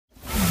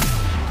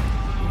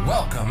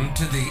Welcome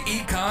to the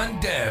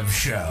Econ Dev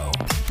Show.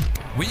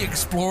 We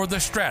explore the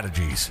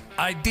strategies,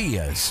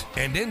 ideas,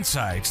 and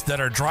insights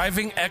that are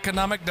driving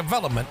economic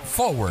development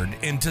forward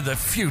into the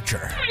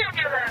future.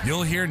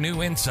 You'll hear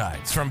new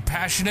insights from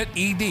passionate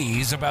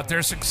EDs about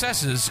their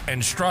successes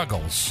and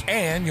struggles.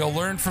 And you'll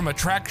learn from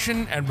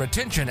attraction and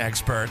retention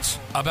experts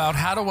about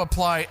how to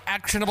apply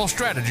actionable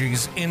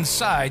strategies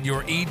inside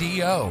your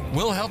EDO.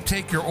 We'll help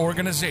take your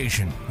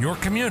organization, your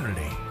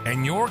community,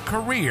 and your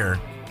career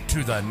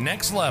to the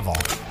next level.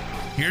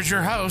 Here's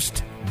your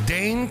host,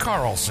 Dane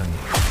Carlson.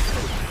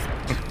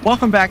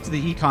 Welcome back to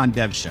the Econ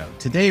Dev Show.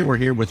 Today we're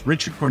here with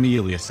Richard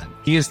Cornelison.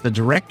 He is the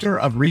Director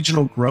of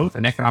Regional Growth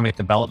and Economic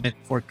Development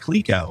for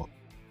Clico.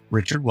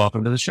 Richard,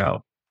 welcome to the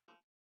show.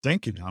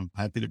 Thank you. I'm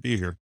happy to be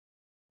here.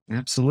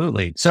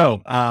 Absolutely.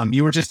 So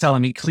you were just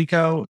telling me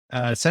Clico,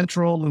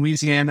 Central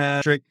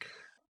Louisiana Electric.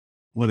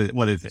 What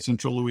is it?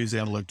 Central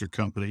Louisiana Electric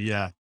Company.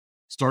 Yeah.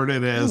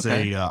 Started as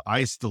a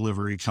ice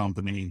delivery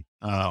company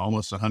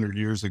almost 100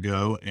 years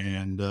ago,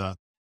 and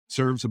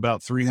serves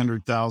about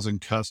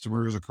 300,000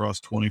 customers across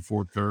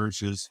 24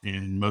 parishes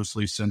in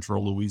mostly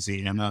central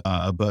Louisiana,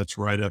 abuts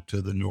right up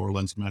to the New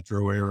Orleans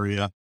metro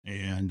area,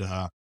 and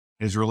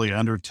is really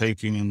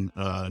undertaking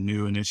a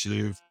new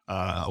initiative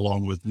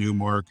along with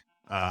Newmark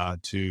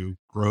to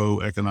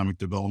grow economic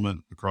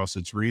development across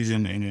its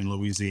region and in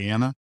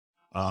Louisiana.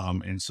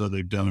 And so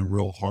they've done a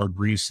real hard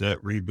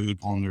reset, reboot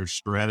on their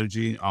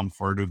strategy. I'm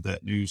part of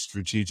that new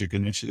strategic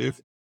initiative,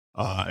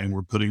 and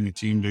we're putting the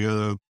team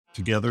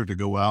together to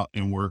go out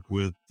and work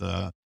with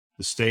the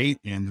state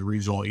and the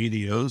regional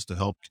EDOs to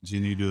help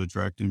continue to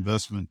attract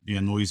investment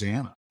in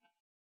Louisiana.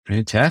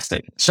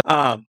 Fantastic.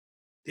 So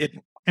if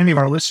any of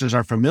our listeners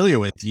are familiar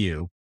with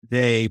you,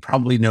 they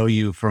probably know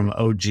you from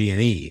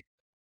OG&E,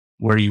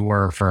 where you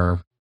were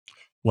for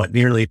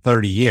nearly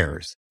 30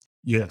 years.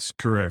 Yes,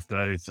 correct.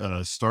 I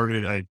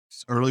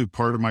early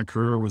part of my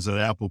career was at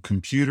Apple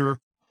Computer,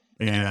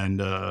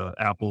 and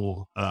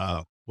Apple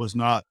was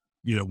not,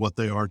 what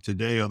they are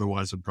today.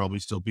 Otherwise, I'd probably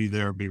still be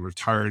there, be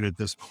retired at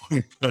this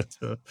point. But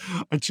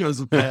I chose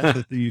a path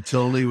at the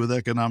utility with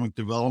economic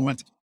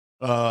development.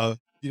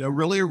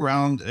 Really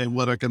around, and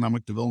what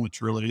economic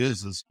development really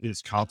is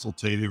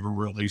consultative or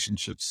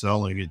relationship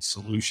selling. It's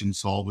solution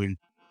solving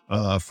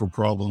for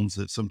problems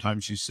that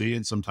sometimes you see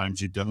and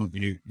sometimes you don't.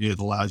 It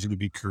allows you to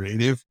be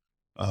creative.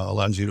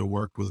 Allows you to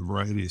work with a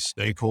variety of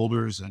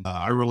stakeholders. And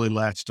I really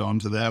latched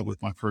onto that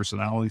with my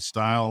personality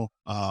style.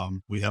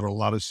 We had a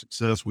lot of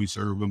success. We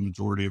serve a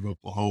majority of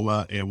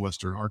Oklahoma and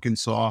Western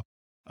Arkansas.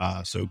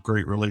 So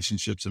great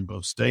relationships in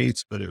both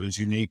states, but it was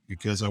unique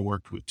because I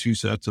worked with two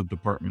sets of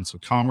departments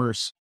of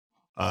commerce,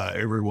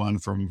 everyone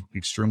from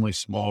extremely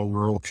small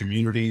rural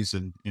communities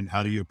and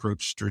how do you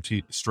approach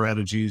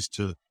strategies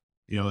to,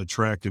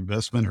 attract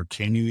investment, or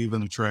can you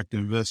even attract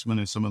investment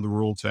in some of the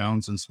rural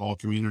towns and small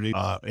communities?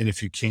 And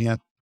if you can't,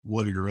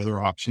 what are your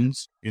other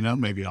options?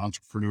 Maybe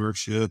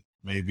entrepreneurship,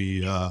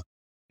 maybe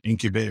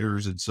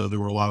incubators. And so there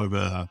were a lot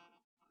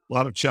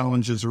of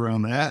challenges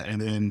around that.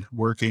 And then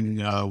working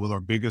with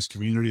our biggest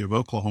community of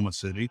Oklahoma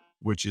City,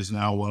 which is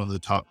now one of the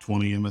top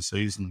 20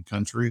 MSAs in the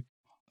country.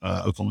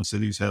 Oklahoma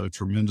City's had a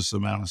tremendous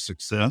amount of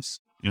success.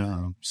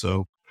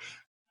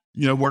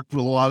 Worked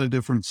with a lot of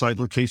different site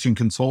location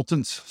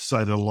consultants,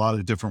 cited a lot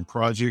of different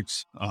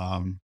projects,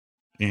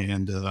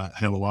 and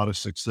had a lot of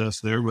success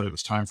there. But it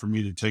was time for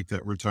me to take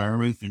that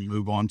retirement and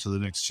move on to the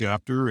next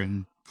chapter,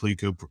 and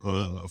Clico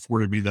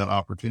afforded me that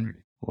opportunity.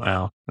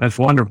 Wow, that's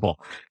wonderful.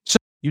 So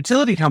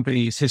utility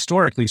companies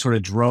historically sort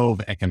of drove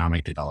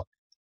economic development.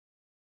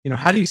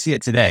 How do you see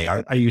it today?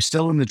 Are you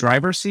still in the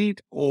driver's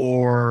seat,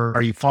 or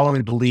are you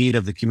following the lead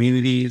of the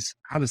communities?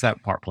 How does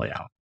that part play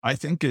out? I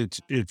think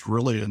it's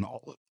really an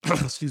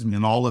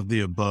all of the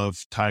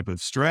above type of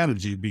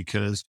strategy,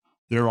 because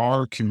there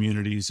are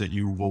communities that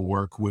you will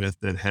work with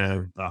that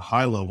have a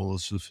high level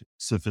of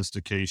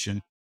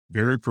sophistication,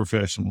 very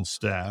professional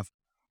staff,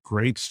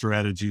 great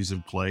strategies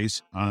in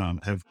place,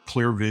 have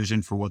clear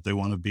vision for what they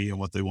want to be and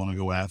what they want to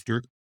go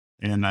after.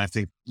 And I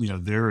think,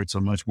 there it's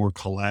a much more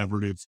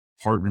collaborative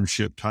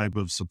partnership type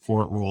of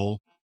support role.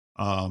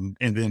 And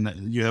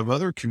then you have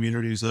other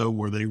communities, though,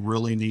 where they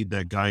really need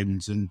that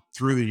guidance. And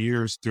through the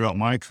years, throughout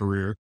my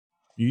career,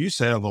 you used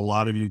to have a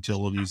lot of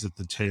utilities at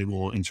the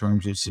table in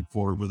terms of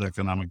support with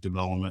economic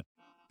development.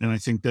 And I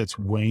think that's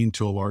waned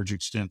to a large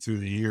extent through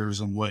the years.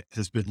 And what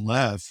has been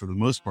left, for the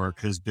most part,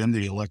 has been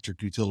the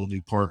electric utility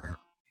partner.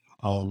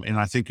 And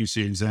I think you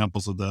see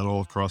examples of that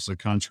all across the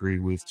country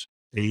with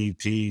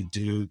AEP,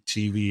 Duke,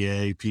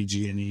 TVA,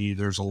 PG&E.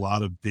 There's a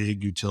lot of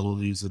big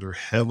utilities that are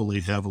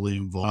heavily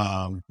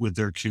involved with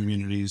their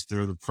communities.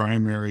 They're the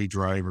primary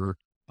driver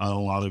in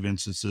a lot of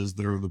instances.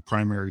 They're the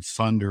primary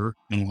funder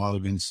in a lot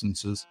of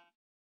instances.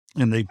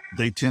 And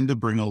they tend to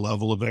bring a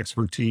level of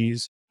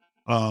expertise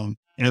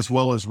as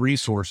well as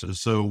resources.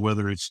 So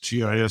whether it's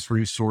GIS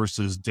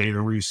resources,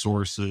 data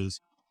resources,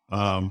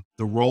 the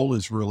role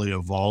is really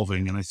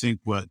evolving. And I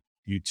think what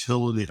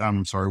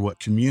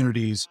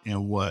communities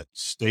and what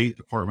state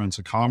departments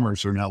of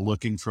commerce are now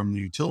looking from the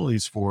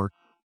utilities for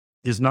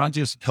is not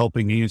just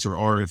helping answer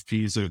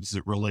RFPs as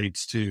it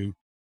relates to,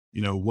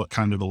 what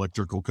kind of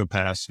electrical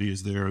capacity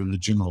is there and the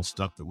general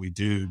stuff that we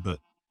do, but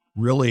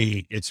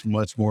really it's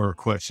much more a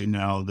question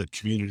now that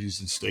communities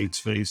and states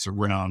face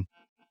around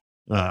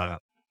uh,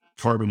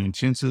 carbon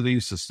intensity,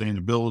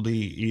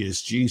 sustainability,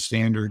 ESG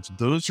standards.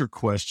 Those are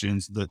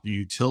questions that the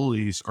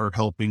utilities are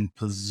helping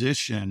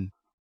position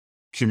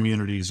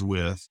communities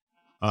with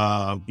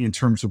in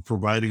terms of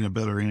providing a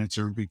better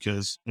answer.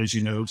 Because, as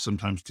you know,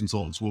 sometimes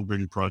consultants will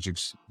bring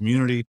projects to the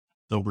community,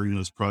 they'll bring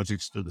those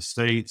projects to the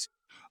states.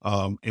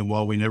 And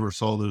while we never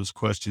saw those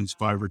questions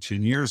 5 or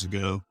 10 years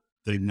ago,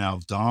 they now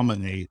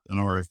dominate an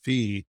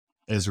RFP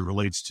as it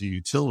relates to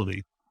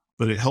utility.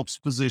 But it helps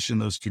position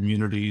those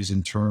communities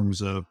in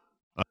terms of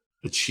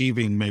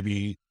achieving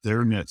maybe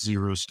their net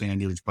zero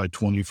standards by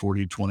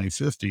 2040,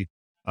 2050.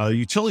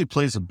 Utility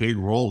plays a big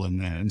role in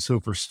that. And so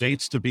for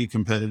states to be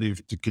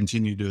competitive, to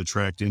continue to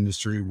attract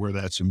industry where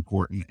that's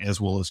important,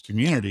 as well as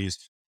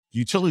communities,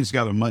 utilities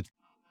got a much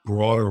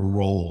broader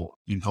role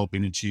in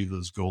helping achieve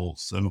those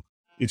goals. So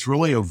it's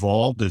really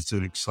evolved. It's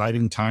an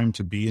exciting time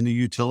to be in the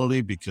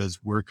utility because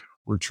we're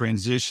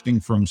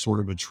transitioning from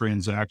sort of a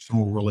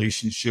transactional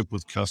relationship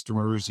with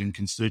customers and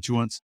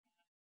constituents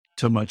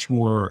to much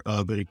more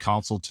of a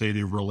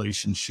consultative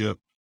relationship,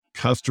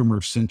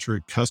 customer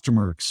centric,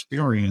 customer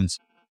experience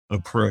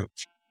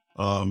approach.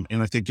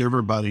 And I think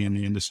everybody in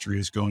the industry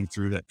is going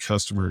through that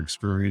customer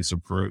experience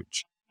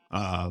approach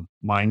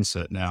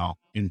mindset now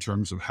in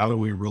terms of how do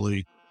we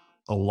really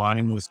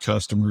align with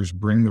customers,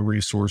 bring the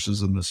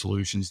resources and the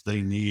solutions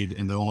they need.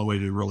 And the only way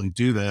to really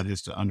do that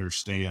is to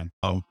understand.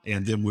 And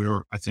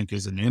then I think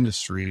as an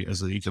industry,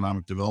 as an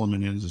economic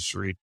development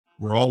industry,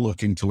 we're all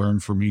looking to learn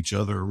from each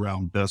other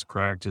around best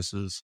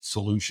practices,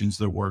 solutions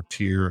that worked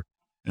here.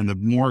 And the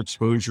more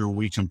exposure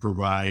we can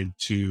provide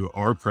to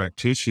our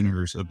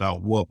practitioners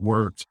about what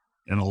worked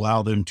and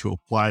allow them to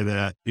apply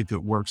that if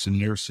it works in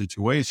their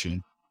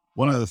situation.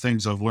 One of the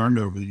things I've learned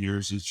over the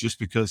years is just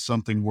because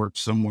something worked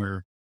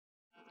somewhere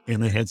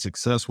and they had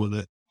success with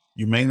it,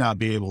 you may not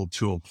be able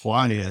to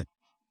apply it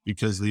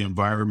because the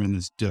environment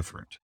is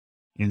different.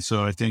 And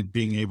so I think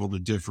being able to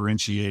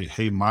differentiate,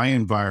 hey, my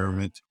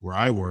environment where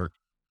I work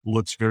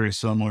looks very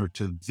similar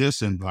to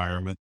this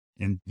environment.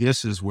 And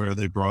this is where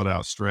they brought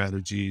out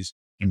strategies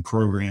and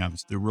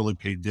programs that really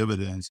pay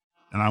dividends.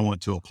 And I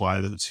want to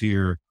apply those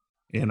here.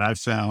 And I've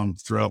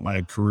found throughout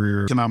my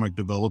career, economic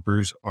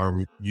developers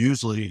are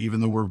usually,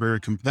 even though we're very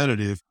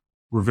competitive,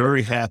 we're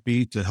very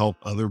happy to help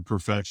other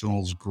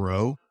professionals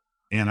grow.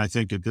 And I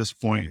think at this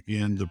point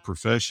in the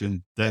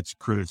profession, that's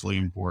critically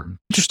important.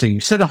 Interesting. You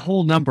said a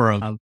whole number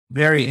of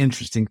very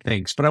interesting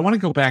things, but I want to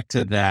go back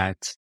to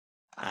that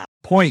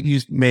point you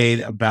made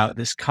about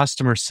this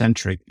customer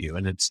centric view,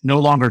 and it's no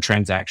longer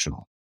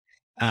transactional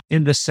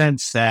in the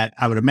sense that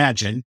I would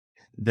imagine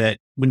that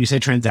when you say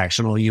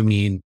transactional, you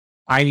mean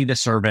I need a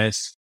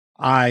service,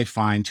 I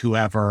find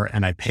whoever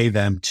and I pay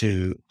them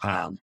to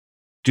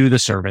do the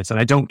service, and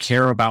I don't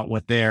care about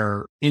what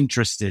they're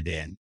interested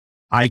in.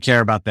 I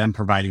care about them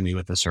providing me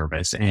with the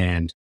service,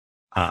 and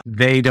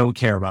they don't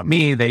care about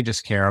me. They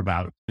just care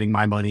about getting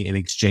my money in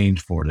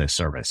exchange for this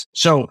service.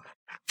 So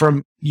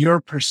from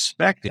your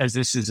perspective, as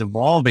this is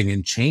evolving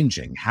and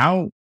changing,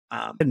 how,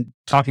 and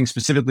talking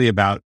specifically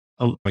about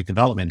economic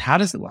development,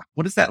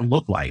 what does that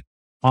look like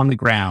on the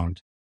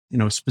ground,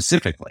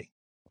 specifically?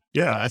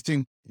 Yeah, I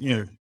think,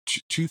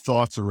 two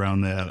thoughts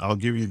around that. I'll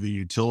give you the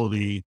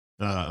utility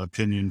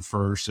opinion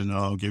first, and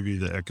I'll give you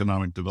the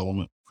economic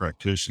development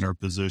practitioner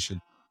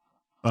position.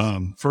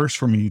 First,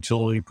 from a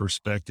utility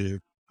perspective,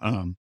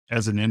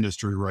 as an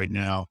industry right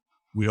now,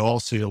 we all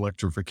see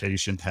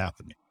electrification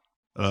happening.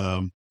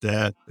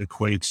 That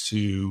equates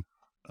to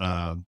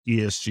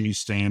ESG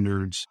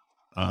standards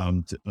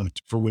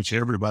for which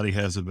everybody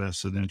has a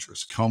vested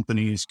interest.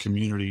 Companies,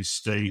 communities,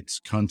 states,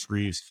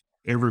 countries,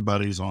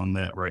 everybody's on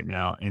that right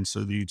now. And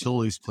so the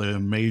utilities play a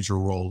major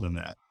role in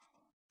that.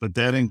 But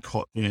that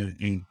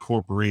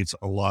incorporates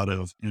a lot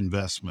of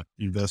investment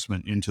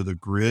into the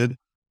grid,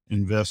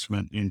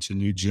 investment into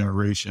new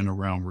generation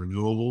around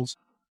renewables.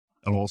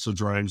 It also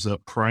drives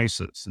up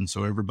prices. And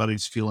so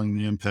everybody's feeling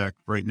the impact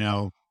right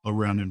now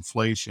around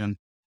inflation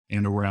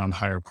and around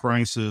higher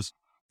prices.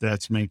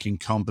 That's making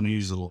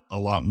companies a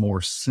lot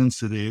more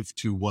sensitive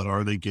to what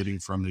are they getting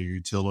from the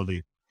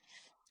utility.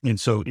 And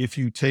so if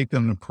you take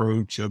an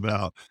approach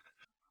about,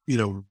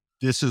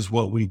 this is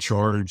what we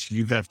charge,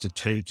 you have to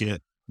take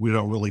it. We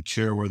don't really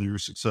care whether you're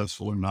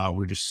successful or not.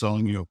 We're just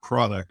selling you a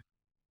product.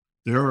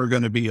 There are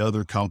going to be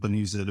other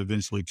companies that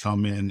eventually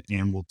come in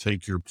and will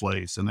take your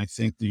place. And I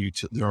think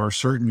there are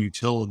certain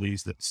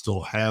utilities that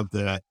still have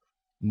that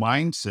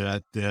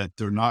mindset that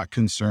they're not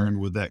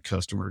concerned with that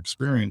customer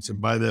experience. And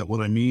by that,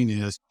 what I mean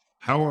is,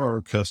 how are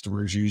our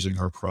customers using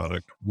our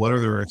product? What are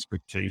their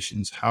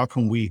expectations? How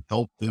can we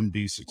help them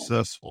be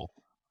successful?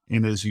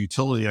 And as a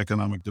utility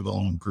economic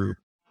development group,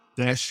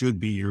 that should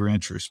be your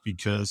interest,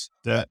 because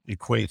that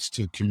equates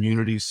to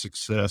community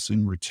success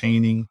in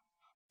retaining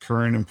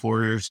current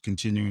employers,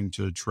 continuing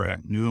to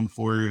attract new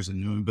employers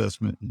and new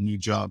investment and new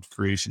job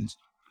creations.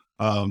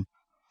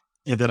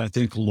 And then I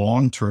think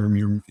long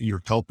term,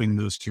 you're helping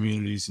those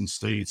communities and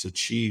states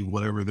achieve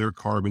whatever their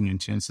carbon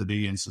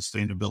intensity and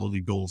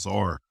sustainability goals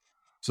are.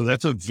 So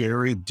that's a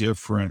very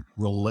different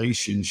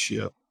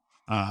relationship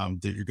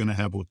that you're going to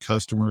have with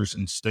customers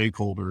and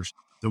stakeholders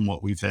than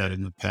what we've had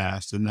in the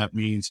past. And that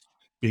means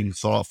being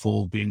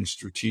thoughtful, being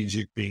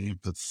strategic, being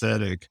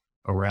empathetic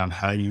around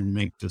how you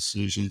make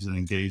decisions and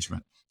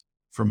engagement.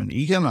 From an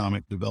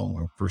economic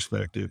development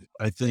perspective,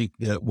 I think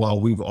that while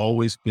we've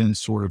always been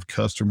sort of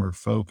customer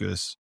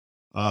focused,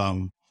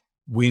 um,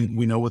 we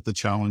know what the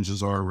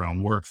challenges are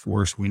around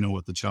workforce. We know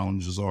what the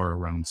challenges are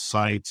around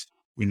sites.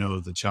 We know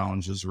the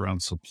challenges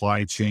around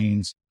supply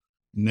chains.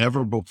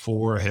 Never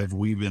before have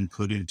we been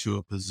put into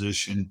a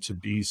position to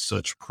be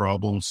such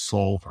problem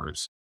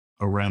solvers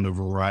around a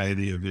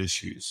variety of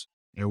issues.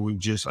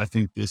 And I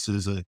think this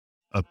is a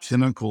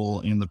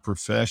pinnacle in the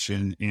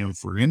profession and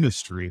for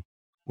industry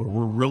where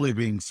we're really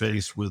being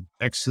faced with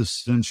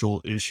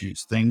existential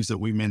issues, things that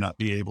we may not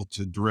be able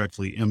to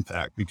directly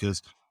impact.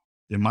 Because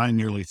in my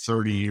nearly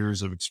 30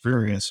 years of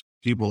experience,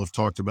 people have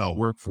talked about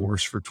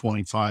workforce for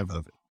 25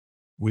 of it.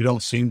 We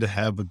don't seem to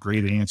have a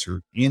great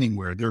answer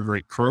anywhere. They're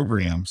great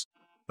programs,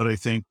 but I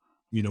think,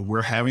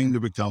 we're having to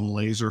become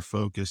laser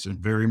focused and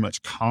very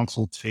much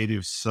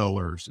consultative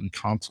sellers and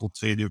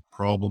consultative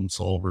problem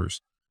solvers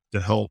to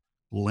help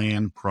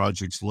land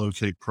projects,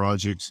 locate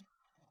projects,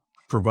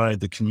 provide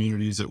the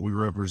communities that we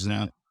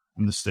represent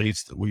and the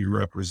states that we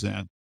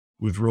represent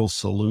with real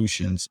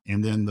solutions,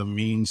 and then the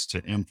means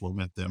to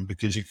implement them.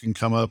 Because you can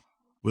come up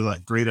with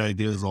like great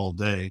ideas all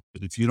day,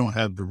 but if you don't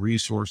have the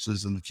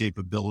resources and the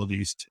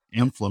capabilities to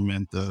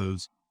implement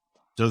those,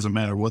 doesn't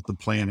matter what the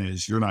plan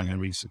is, you're not going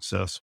to be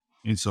successful.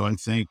 And so I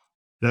think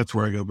that's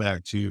where I go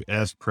back to,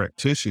 as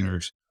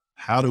practitioners,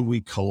 how do we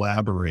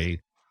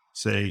collaborate?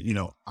 Say,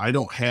 I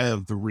don't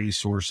have the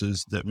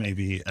resources that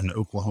maybe an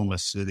Oklahoma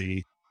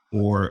City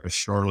or a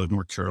Charlotte,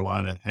 North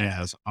Carolina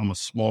has. I'm a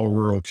small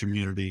rural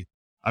community.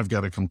 I've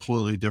got a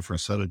completely different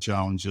set of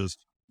challenges.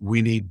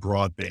 We need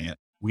broadband.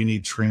 We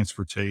need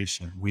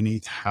transportation. We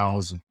need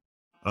housing.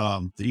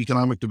 The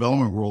economic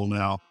development role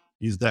now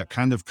is that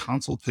kind of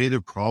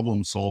consultative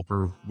problem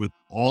solver with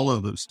all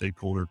of those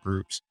stakeholder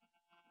groups.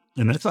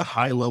 And that's a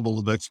high level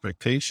of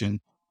expectation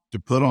to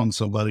put on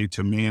somebody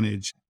to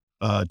manage,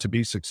 to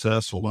be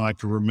successful. And I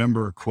can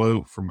remember a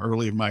quote from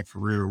early in my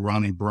career,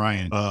 Ronnie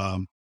Bryant,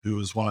 who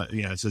was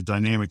it's a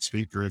dynamic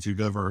speaker. If you've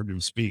ever heard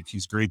him speak,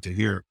 he's great to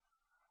hear.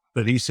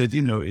 But he said,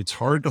 it's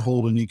hard to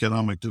hold an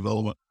economic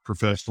development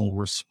professional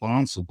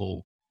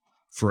responsible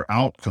for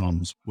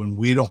outcomes when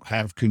we don't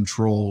have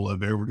control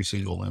of every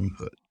single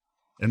input.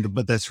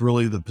 But that's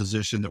really the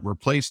position that we're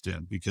placed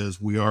in,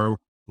 because we are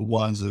the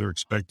ones that are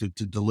expected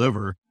to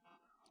deliver,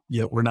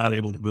 yet we're not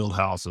able to build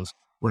houses.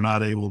 We're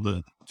not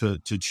able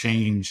to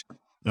change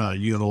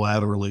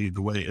unilaterally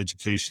the way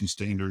education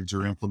standards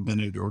are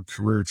implemented or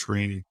career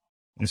training.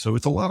 And so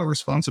it's a lot of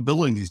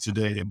responsibilities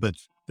today, but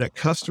that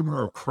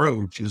customer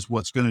approach is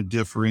what's going to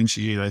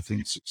differentiate, I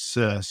think,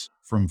 success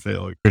from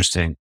failure.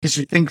 Interesting. Because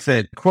you think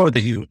that quote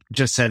that you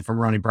just said from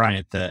Ronnie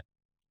Bryant, that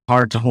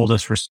hard to hold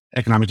us for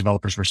economic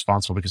developers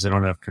responsible because they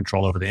don't have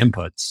control over the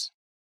inputs.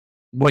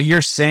 What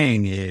you're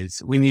saying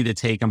is we need to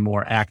take a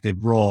more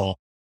active role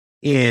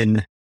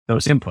in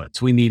those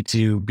inputs. We need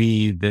to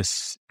be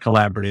this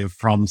collaborative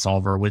problem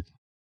solver with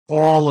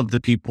all of the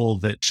people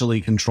that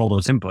actually control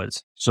those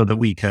inputs, so that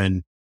we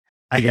can,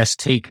 I guess,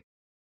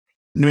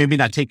 maybe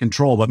not take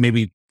control, but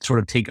maybe sort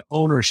of take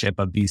ownership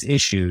of these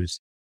issues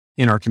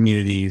in our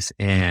communities.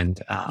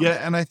 And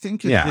and I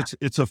think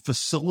it's a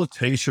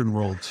facilitation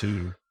role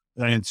too.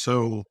 And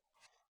so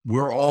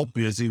we're all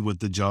busy with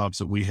the jobs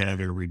that we have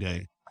every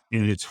day.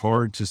 And it's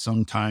hard to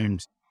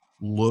sometimes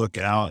look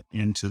out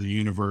into the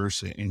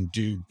universe and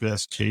do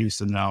best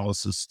case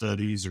analysis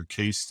studies or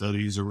case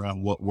studies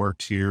around what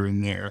worked here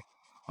and there.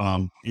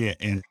 And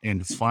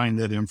find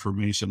that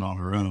information on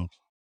our own.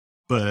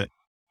 But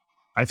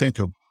I think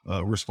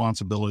a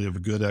responsibility of a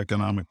good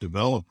economic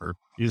developer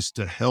is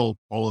to help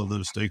all of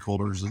those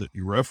stakeholders that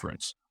you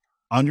reference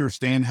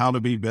understand how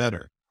to be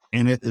better.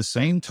 And at the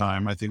same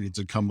time, I think it's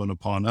incumbent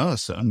upon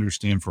us to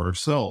understand for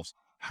ourselves,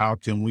 how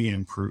can we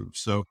improve?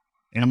 So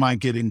am I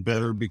getting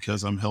better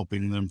because I'm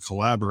helping them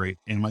collaborate?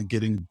 Am I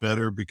getting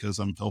better because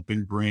I'm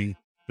helping bring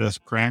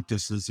best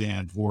practices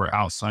in for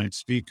outside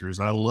speakers?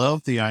 I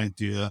love the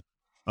idea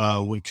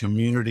when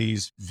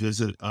communities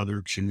visit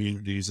other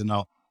communities. And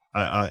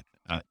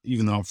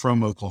even though I'm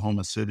from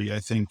Oklahoma City, I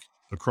think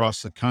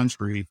across the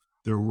country,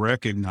 they're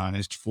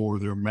recognized for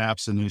their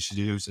MAPS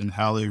initiatives and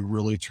how they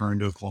really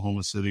turned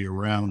Oklahoma City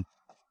around.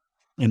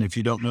 And if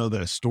you don't know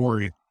that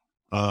story,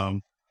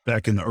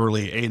 back in the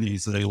early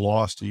 80s, they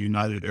lost a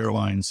United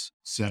Airlines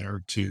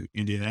center to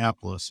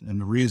Indianapolis.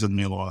 And the reason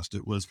they lost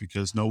it was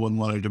because no one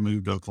wanted to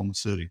move to Oklahoma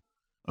City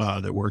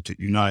that worked at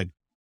United.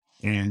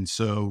 And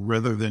so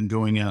rather than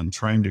going out and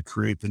trying to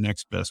create the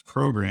next best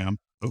program,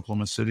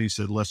 Oklahoma City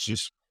said, let's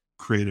just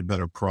create a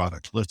better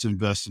product. Let's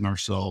invest in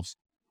ourselves.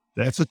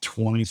 That's a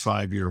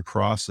 25-year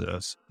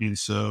process. And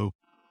so,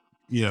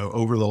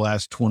 over the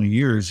last 20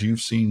 years,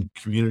 you've seen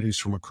communities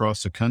from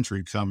across the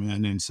country come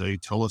in and say,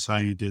 tell us how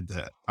you did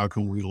that. How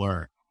can we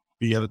learn?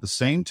 But yet at the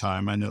same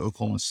time, I know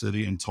Oklahoma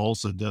City and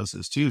Tulsa does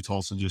this too.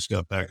 Tulsa just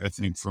got back, I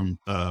think, from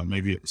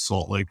maybe it was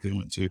Salt Lake they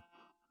went to.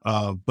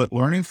 But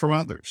learning from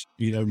others,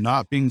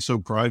 not being so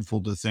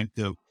prideful to think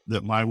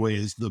that my way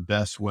is the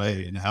best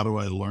way. And how do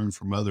I learn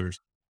from others?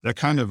 That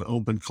kind of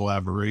open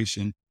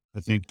collaboration, I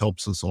think,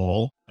 helps us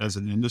all as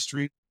an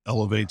industry,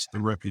 elevates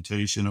the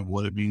reputation of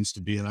what it means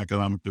to be an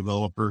economic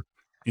developer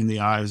in the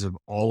eyes of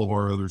all of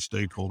our other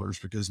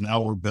stakeholders, because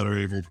now we're better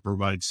able to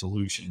provide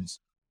solutions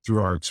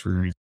through our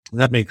experience.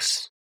 That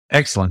makes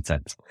excellent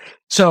sense.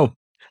 So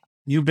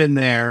you've been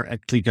there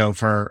at Clico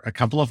for a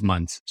couple of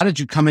months. How did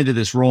you come into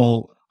this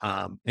role?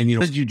 And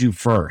what did you do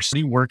first? What are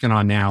you working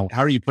on now?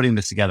 How are you putting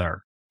this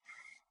together?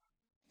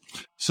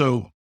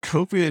 So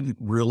COVID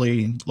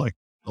really, like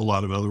a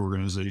lot of other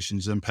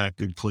organizations,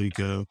 impacted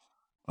Clico.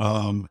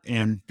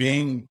 And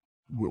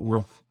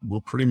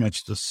we're pretty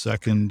much the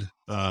second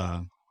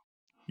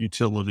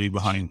utility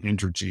behind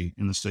Entergy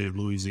in the state of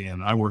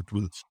Louisiana. I worked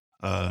with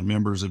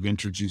members of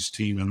Entergy's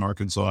team in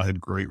Arkansas. I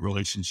had great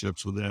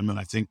relationships with them. And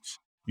I think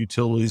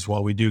utilities,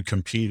 while we do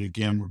compete,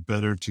 again, we're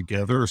better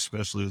together,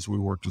 especially as we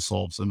work to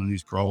solve some of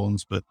these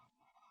problems, but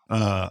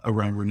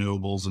around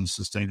renewables and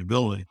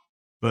sustainability.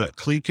 But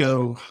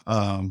Clico,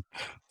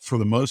 for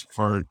the most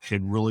part,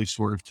 had really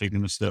sort of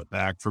taken a step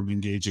back from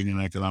engaging in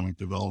economic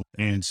development.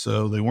 And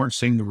so they weren't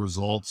seeing the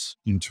results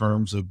in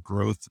terms of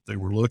growth that they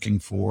were looking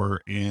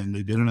for. And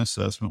they did an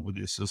assessment with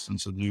the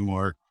assistance of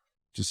Newmark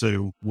to say,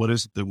 what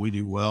is it that we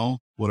do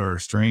well? What are our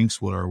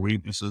strengths? What are our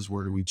weaknesses?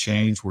 Where do we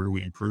change? Where do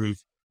we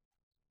improve?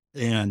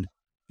 And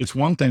it's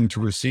one thing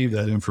to receive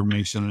that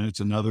information, and it's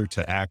another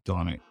to act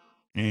on it.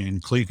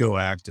 And Clico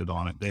acted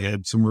on it. They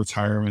had some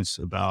retirements,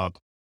 about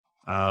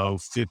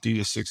 50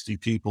 to 60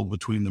 people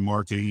between the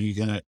marketing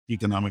and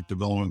economic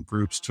development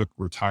groups took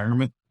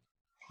retirement.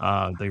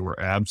 They were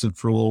absent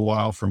for a little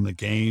while from the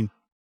game.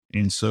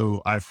 And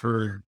so I've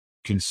heard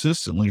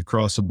consistently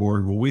across the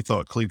board, well, we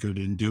thought Clico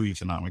didn't do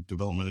economic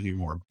development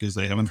anymore because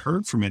they haven't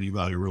heard from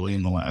anybody really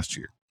in the last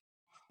year.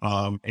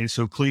 And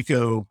so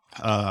Clico,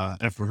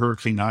 after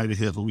Hurricane Ida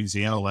hit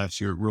Louisiana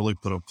last year, it really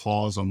put a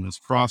pause on this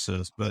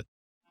process, but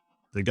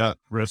they got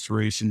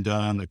restoration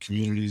done. The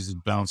communities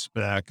have bounced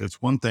back.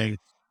 That's one thing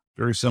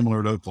very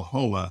similar to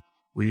Oklahoma,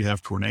 where you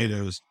have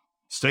tornadoes.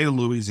 State of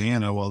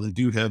Louisiana, while they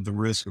do have the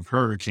risk of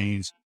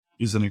hurricanes,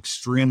 is an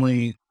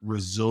extremely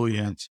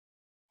resilient,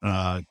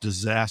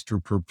 disaster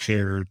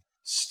prepared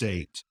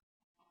state.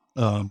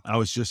 I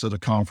was just at a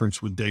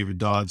conference with David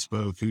Dodd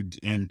spoke,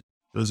 and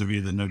those of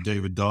you that know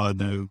David Dodd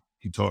know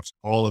he talks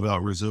all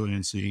about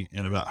resiliency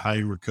and about how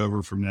you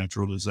recover from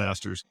natural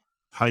disasters,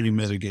 how you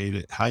mitigate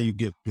it, how you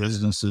get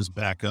businesses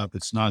back up.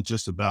 It's not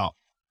just about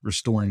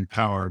restoring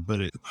power,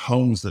 but it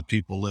homes that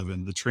people live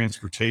in, the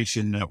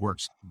transportation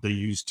networks they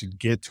use to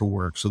get to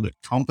work so that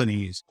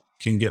companies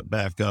can get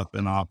back up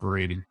and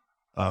operating.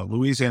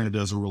 Louisiana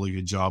does a really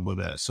good job with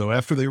that. So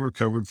after they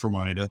recovered from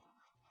Ida,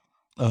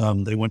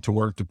 they went to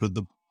work to put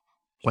the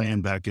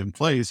plan back in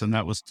place. And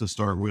that was to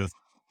start with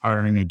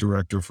hiring a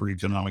director for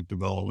economic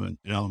development.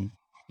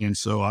 And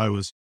so I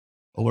was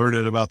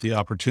alerted about the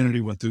opportunity,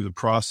 went through the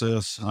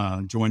process,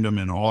 joined them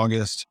in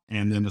August.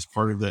 And then as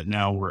part of that,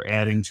 now we're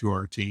adding to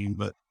our team.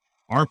 But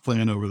our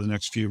plan over the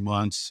next few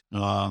months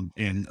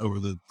and over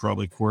the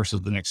probably course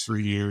of the next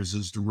 3 years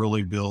is to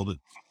really build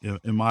it.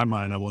 In my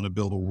mind, I want to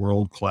build a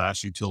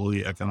world-class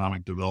utility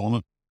economic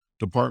development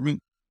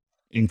department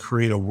and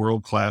create a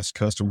world-class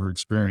customer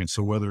experience.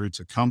 So whether it's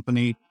a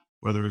company,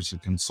 whether it's a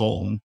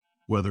consultant,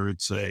 whether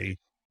it's a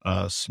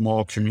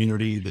small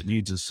community that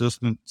needs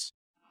assistance,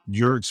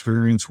 your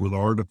experience with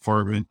our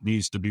department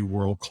needs to be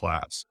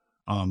world-class.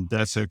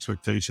 That's the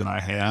expectation I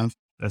have.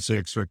 That's the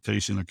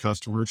expectation a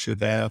customer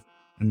should have.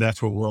 And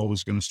that's what we're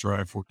always going to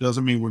strive for.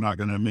 Doesn't mean we're not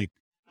going to make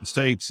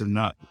mistakes and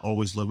not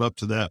always live up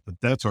to that, but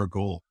that's our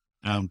goal.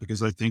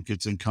 Because I think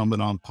it's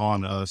incumbent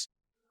upon us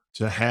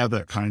to have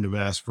that kind of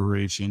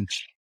aspiration.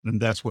 And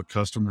that's what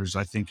customers,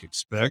 I think,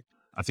 expect.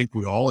 I think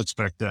we all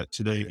expect that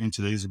today in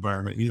today's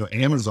environment.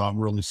 Amazon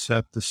really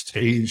set the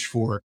stage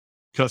for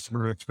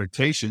customer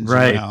expectations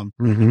around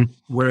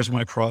where's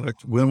my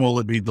product? When will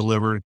it be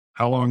delivered?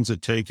 How long is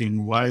it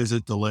taking? Why is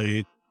it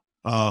delayed?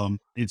 And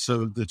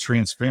so the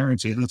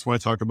transparency, and that's why I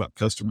talk about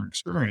customer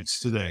experience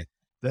today,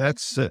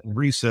 that's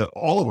reset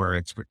all of our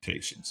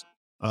expectations.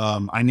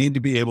 I need to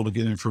be able to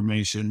get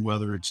information,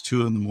 whether it's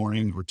 2 a.m.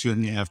 or 2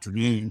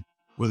 p.m,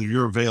 whether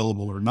you're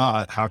available or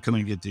not. How can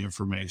I get the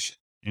information?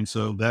 And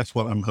so that's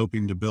what I'm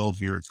hoping to build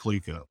here at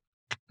Clico.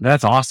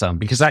 That's awesome,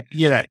 because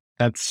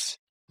that's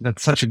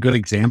such a good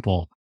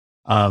example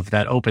of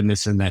that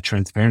openness and that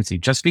transparency.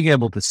 Just being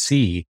able to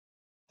see,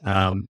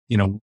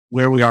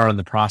 where we are in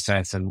the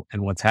process and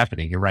what's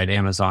happening. You're right.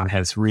 Amazon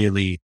has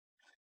really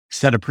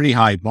set a pretty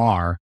high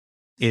bar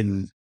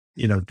in,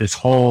 this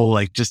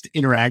whole just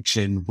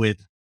interaction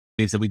with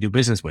things that we do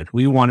business with.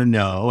 We want to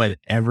know at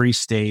every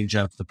stage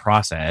of the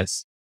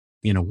process,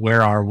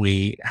 where are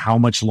we? How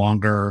much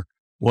longer?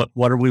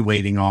 What are we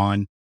waiting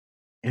on?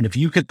 And if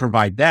you could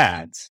provide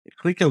that, if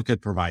Clico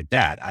could provide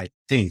that, I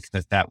think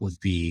that would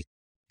be,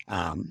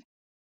 um,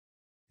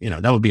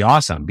 that would be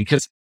awesome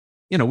because,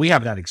 we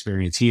have that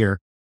experience here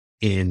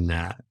in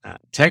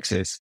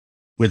Texas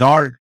with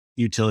our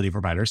utility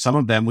providers. Some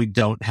of them, we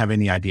don't have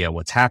any idea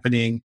what's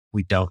happening.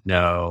 We don't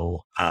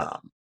know,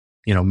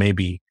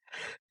 maybe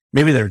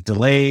there are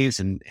delays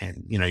and,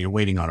 you're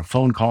waiting on a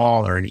phone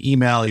call or an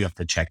email. You have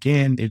to check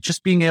in. It's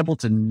just being able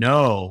to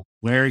know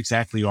where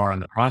exactly you are in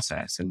the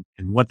process and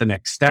what the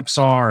next steps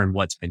are and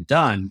what's been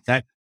done.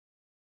 That's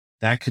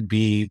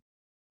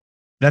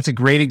a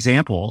great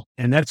example.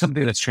 And that's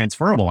something that's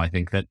transferable. I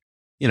think that,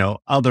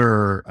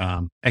 other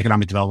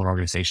economic development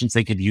organizations,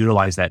 they could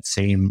utilize that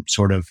same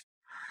sort of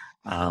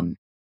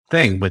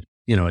thing with,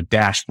 a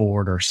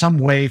dashboard or some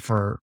way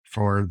for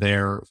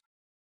their,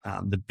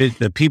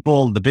 the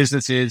people, the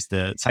businesses,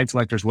 the site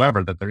selectors,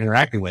 whoever that they're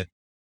interacting with,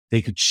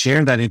 they could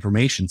share that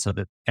information so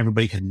that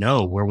everybody can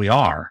know where we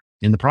are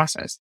in the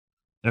process.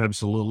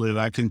 Absolutely. And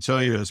I can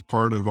tell you as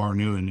part of our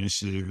new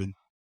initiative, and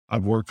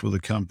I've worked with a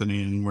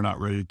company and we're not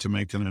ready to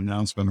make an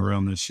announcement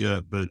around this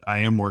yet, but I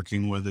am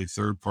working with a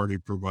third-party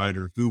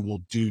provider who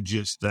will do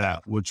just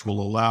that, which will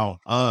allow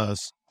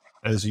us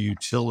as a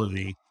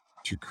utility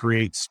to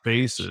create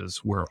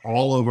spaces where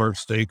all of our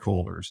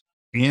stakeholders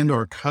and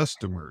our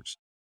customers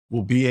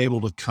will be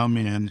able to come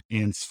in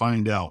and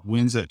find out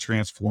when's that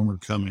transformer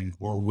coming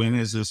or when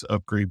is this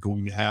upgrade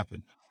going to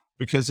happen.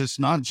 Because it's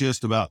not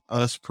just about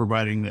us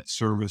providing that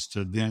service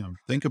to them.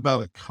 Think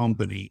about a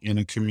company in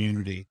a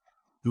community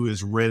who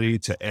is ready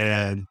to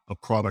add a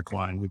product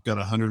line. We've got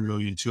 $100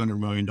 million, $200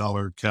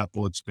 million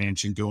capital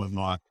expansion going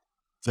on.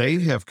 They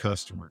have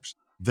customers,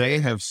 they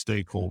have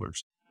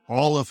stakeholders,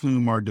 all of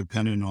whom are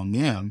dependent on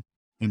them.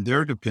 And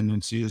their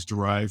dependency is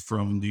derived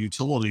from the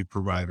utility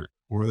provider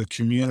or the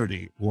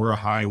community or a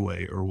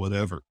highway or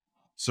whatever.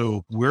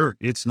 So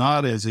it's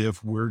not as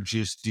if we're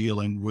just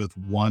dealing with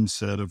one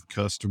set of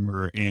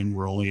customer and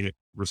we're only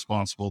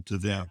responsible to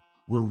them.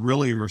 We're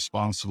really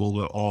responsible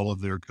to all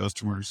of their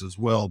customers as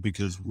well,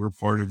 because we're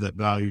part of that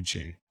value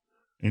chain.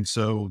 And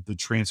so the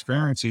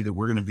transparency that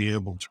we're going to be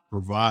able to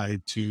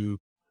provide to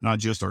not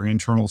just our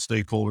internal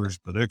stakeholders,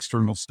 but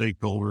external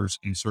stakeholders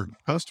and certain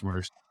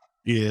customers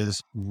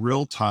is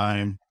real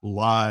time,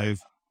 live,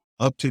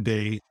 up to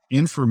date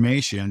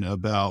information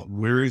about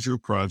where is your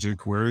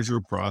project, where is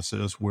your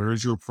process, where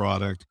is your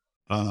product.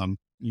 You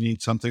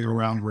need something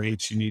around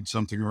rates, you need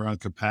something around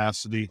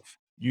capacity.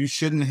 You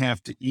shouldn't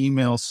have to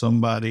email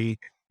somebody,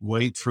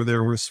 wait for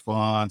their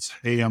response.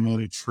 Hey, I'm at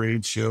a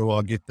trade show,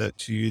 I'll get that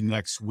to you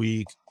next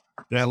week.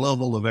 That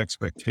level of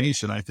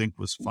expectation, I think,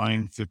 was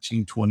fine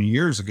 15, 20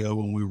 years ago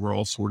when we were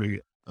all sort of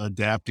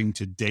adapting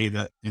to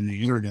data in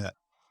the internet.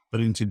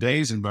 But in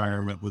today's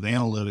environment with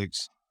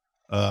analytics,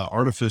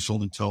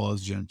 artificial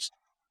intelligence,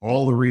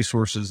 all the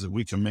resources that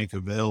we can make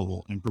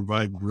available and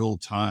provide real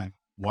time,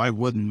 why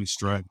wouldn't we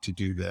strive to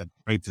do that,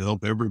 right? To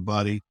help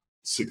everybody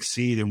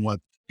succeed in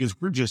because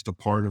we're just a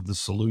part of the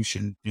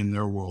solution in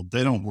their world.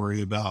 They don't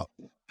worry about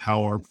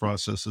how our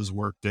processes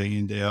work day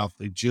in, day out.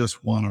 They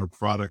just want our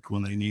product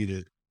when they need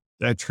it.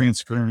 That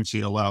transparency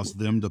allows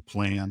them to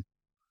plan.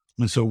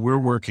 And so we're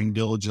working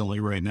diligently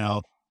right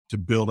now to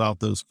build out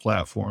those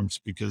platforms,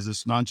 because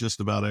it's not just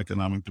about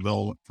economic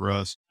development for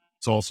us.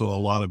 It's also a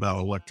lot about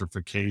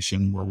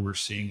electrification, where we're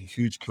seeing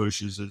huge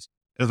pushes as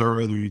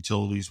our other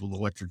utilities with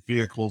electric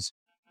vehicles,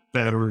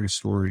 battery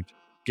storage,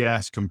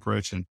 gas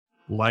compression,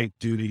 light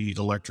duty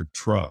electric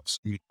trucks.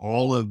 I mean,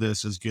 all of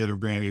this is getting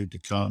ready to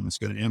come. It's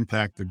going to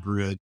impact the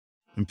grid,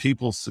 and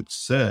people's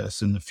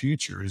success in the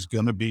future is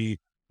going to be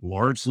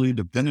largely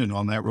dependent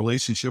on that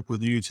relationship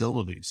with the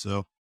utility.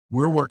 So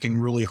we're working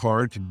really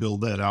hard to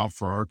build that out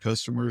for our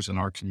customers and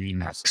our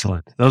communities.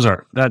 Excellent.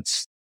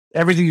 That's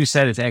everything you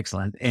said is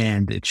excellent.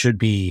 And it should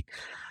be,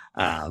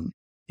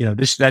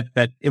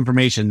 that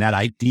information, that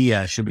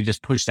idea should be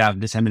just pushed out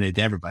and disseminated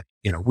to everybody.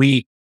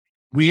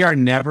 We are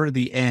never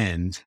the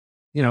end,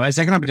 as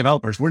economic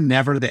developers, we're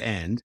never the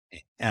end.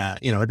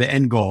 The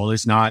end goal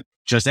is not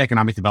just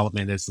economic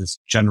development as this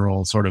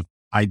general sort of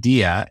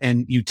idea,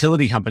 and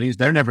utility companies,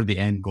 they're never the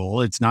end goal.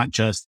 It's not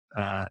just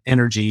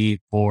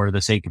energy for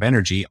the sake of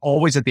energy.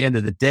 Always at the end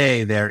of the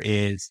day, there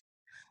is,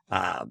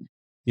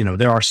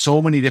 there are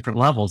so many different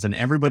levels, and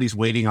everybody's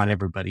waiting on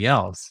everybody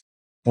else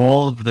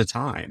all of the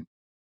time.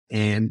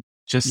 And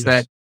just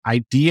that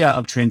idea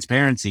of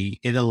transparency,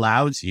 it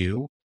allows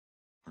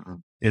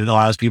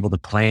people to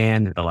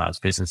plan. It allows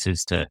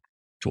businesses to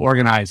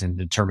organize and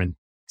determine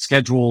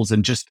schedules,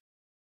 and just,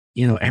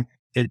 you're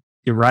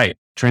right.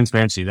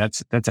 Transparency.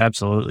 That's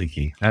absolutely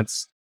key.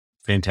 That's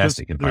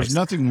fantastic advice. There's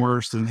nothing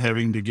worse than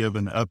having to give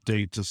an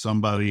update to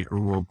somebody or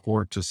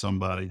report to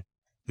somebody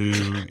who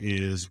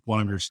is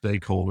one of your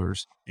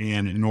stakeholders.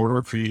 And in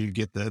order for you to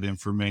get that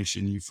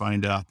information, you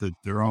find out that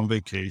they're on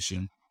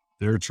vacation,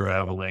 they're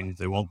traveling,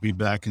 they won't be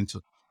back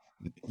until,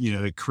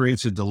 it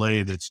creates a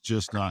delay that's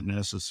just not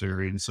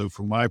necessary. And so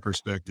from my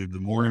perspective, the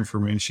more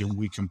information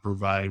we can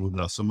provide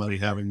without somebody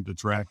having to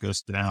track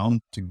us down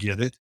to get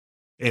it,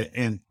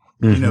 and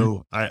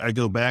I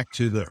go back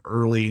to the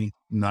early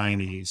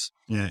 90s,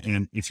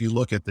 and if you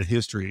look at the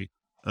history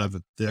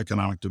of the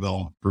economic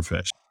development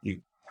profession,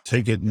 you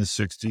take it in the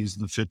 60s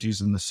and the 50s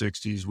and the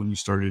 60s when you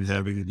started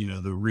having,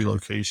 the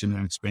relocation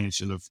and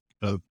expansion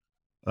of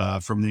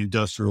from the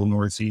industrial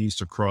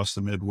Northeast across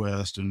the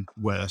Midwest and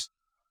West.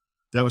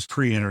 That was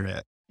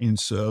pre-internet. And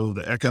so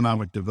the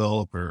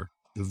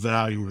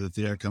value that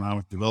the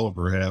economic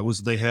developer had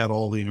was they had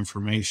all the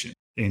information,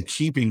 and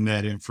keeping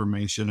that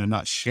information and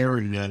not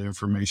sharing that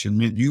information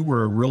meant you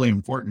were a really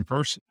important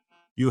person.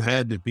 You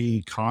had to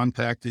be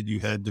contacted, you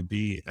had to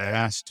be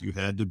asked, you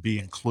had to be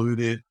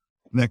included.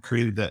 And that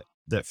created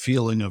that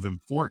feeling of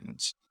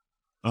importance.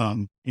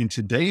 In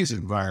today's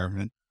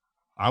environment,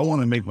 I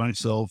want to make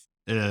myself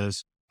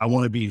as I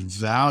want to be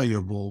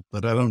valuable,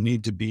 but I don't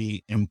need to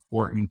be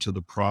important to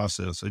the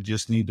process. I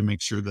just need to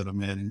make sure that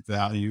I'm adding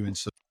value. And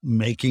so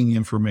making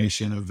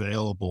information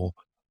available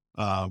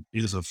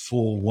is a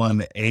full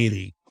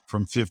 180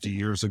 from 50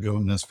 years ago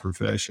in this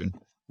profession,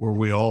 where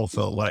we all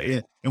felt like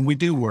it. And we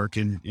do work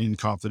in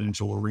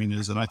confidential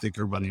arenas, and I think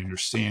everybody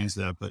understands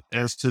that. But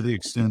as to the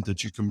extent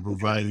that you can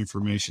provide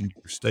information to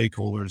your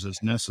stakeholders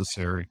as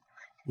necessary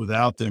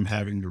without them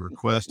having to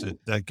request it,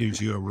 that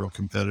gives you a real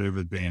competitive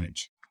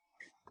advantage.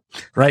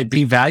 Right.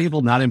 Be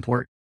valuable, not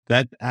important.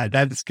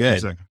 That's good.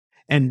 Exactly.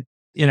 And,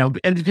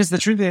 and because the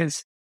truth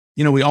is,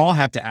 we all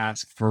have to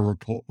ask for a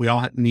report. We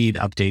all need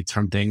updates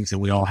from things,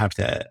 and we all have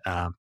to,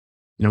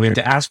 we have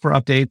to ask for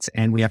updates,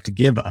 and we have to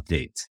give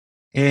updates.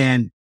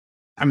 And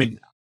I mean,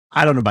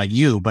 I don't know about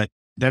you, but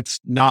that's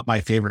not my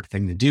favorite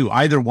thing to do.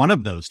 Either one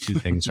of those two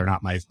things are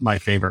not my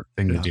favorite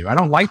thing to do. I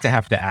don't like to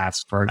have to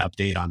ask for an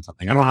update on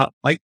something. I don't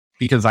like,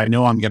 because I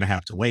know I'm going to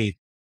have to wait,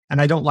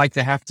 and I don't like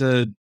to have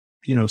to,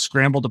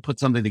 scramble to put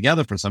something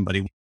together for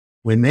somebody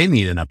when they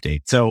need an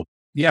update. So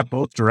yeah,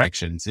 both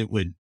directions,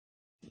 would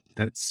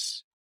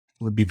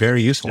be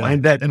very useful.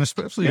 Yeah. And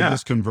especially in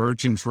this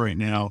convergence right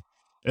now,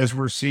 as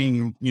we're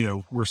seeing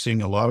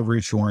a lot of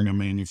reshoring of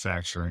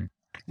manufacturing.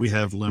 We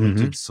have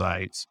limited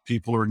sites.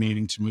 People are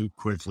needing to move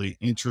quickly.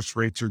 Interest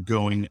rates are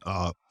going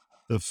up.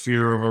 The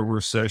fear of a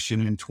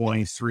recession in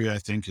 23, I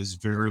think, is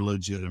very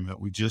legitimate.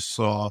 We just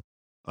saw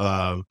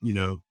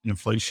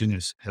inflation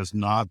has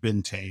not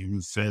been tamed.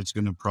 The Fed's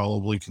going to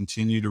probably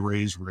continue to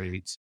raise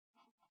rates.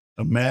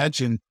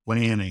 Imagine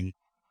planning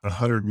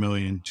 $100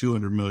 million,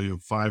 $200 million,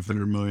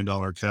 $500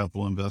 million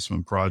capital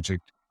investment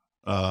project,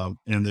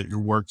 and that you're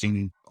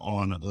working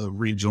on a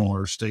regional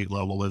or state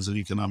level as an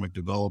economic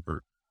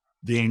developer.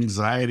 The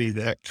anxiety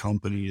that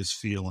company is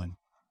feeling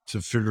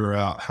to figure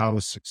out how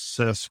to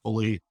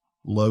successfully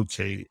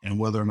locate and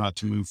whether or not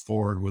to move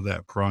forward with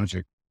that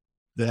project,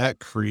 that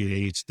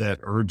creates that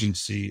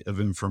urgency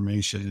of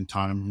information and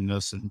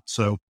timeliness. And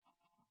so,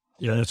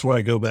 that's why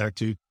I go back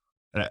to,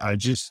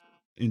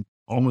 in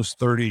almost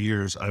 30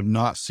 years, I've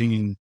not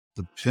seen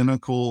the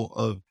pinnacle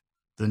of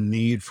the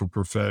need for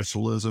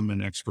professionalism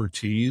and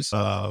expertise,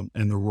 and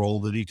the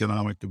role that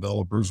economic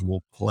developers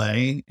will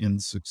play in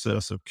the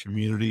success of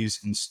communities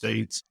and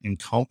states and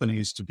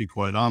companies, to be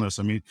quite honest.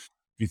 I mean, if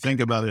you think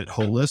about it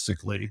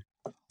holistically,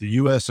 the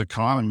U.S.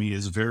 economy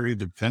is very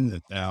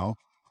dependent now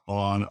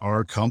on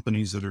our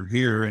companies that are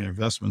here and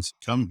investments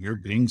that come here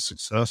being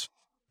successful,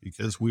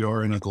 because we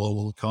are in a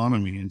global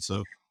economy. And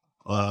so,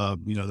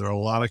 there are a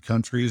lot of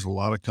countries, a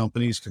lot of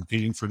companies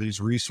competing for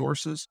these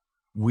resources.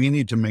 We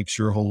need to make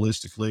sure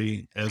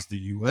holistically as the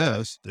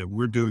U.S. that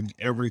we're doing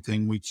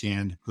everything we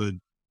can to put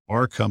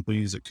our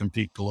companies that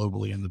compete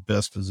globally in the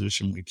best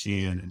position we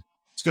can. And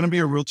it's going to be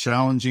a real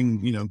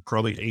challenging,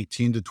 probably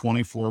 18 to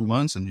 24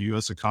 months in the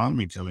U.S.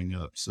 economy coming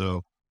up.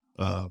 So,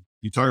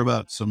 you talk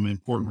about some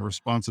important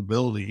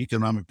responsibility,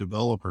 economic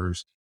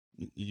developers,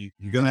 you're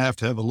going to have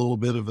a little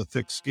bit of a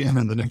thick skin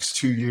in the next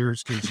 2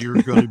 years, because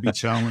you're going to be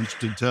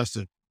challenged and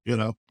tested,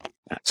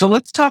 So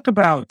let's talk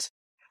about,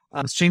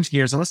 let's change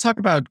gears and let's talk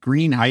about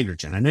green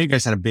hydrogen. I know you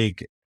guys had a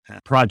big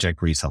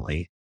project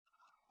recently.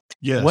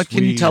 Yes. What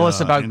can you tell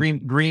us about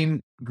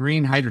green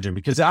hydrogen?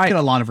 Because I get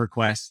a lot of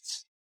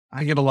requests.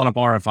 I get a lot of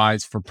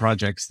RFIs for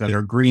projects that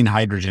are green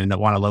hydrogen that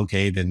want to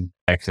locate in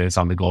Texas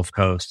on the Gulf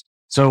Coast.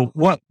 So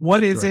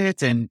what is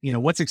it, and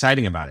what's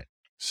exciting about it?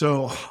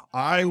 So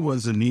I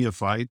was a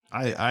neophyte.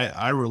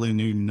 I really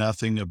knew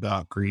nothing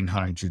about green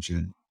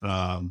hydrogen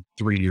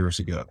 3 years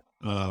ago.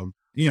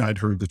 I'd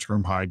heard the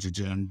term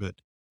hydrogen, but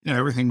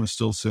everything was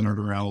still centered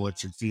around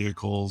electric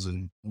vehicles,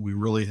 and we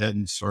really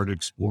hadn't started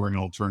exploring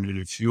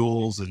alternative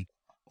fuels and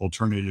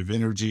alternative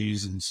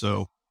energies. And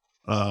so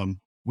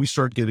we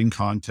started getting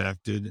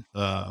contacted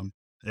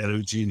at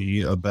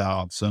OG&E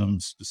about some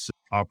specific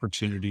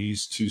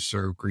opportunities to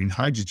serve green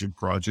hydrogen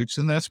projects.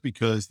 And that's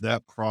because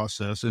that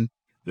process, and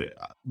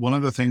one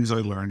of the things I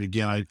learned,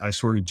 again, I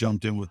sort of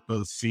jumped in with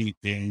both feet,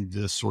 being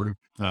this sort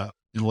of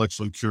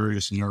intellectually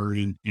curious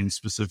nerd in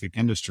specific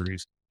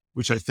industries,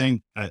 which I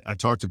think I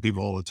talk to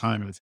people all the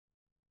time.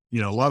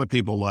 A lot of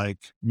people like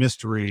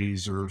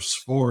mysteries or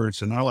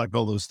sports, and I like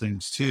all those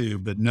things too,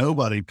 but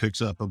nobody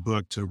picks up a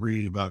book to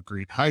read about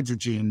green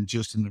hydrogen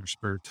just in their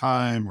spare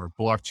time, or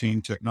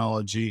blockchain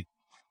technology.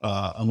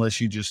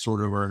 unless you just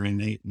sort of are an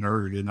innate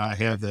nerd. And I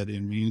have that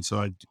in me. And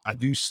so I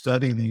do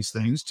study these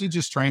things to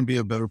just try and be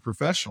a better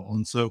professional.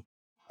 And so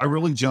I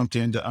really jumped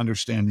in to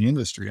understand the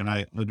industry, and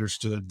I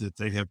understood that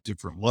they have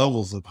different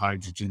levels of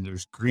hydrogen.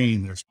 There's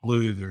green, there's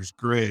blue, there's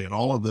gray, and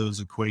all of those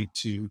equate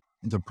to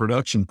the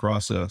production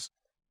process.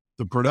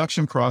 The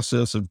production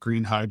process of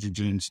green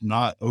hydrogen is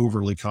not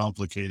overly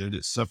complicated.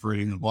 It's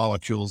separating the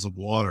molecules of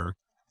water.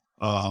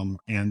 And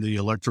the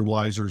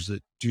electrolyzers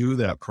that do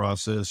that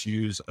process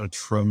use a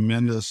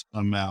tremendous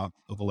amount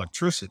of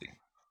electricity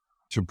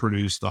to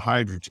produce the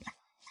hydrogen.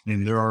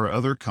 And there are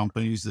other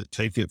companies that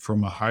take it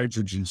from a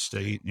hydrogen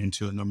state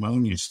into an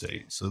ammonia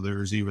state. So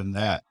there's even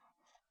that.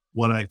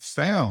 What I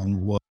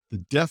found was the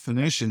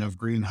definition of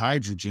green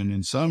hydrogen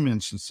in some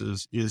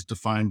instances is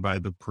defined by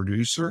the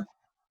producer.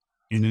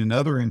 And in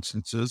other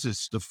instances,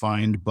 it's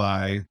defined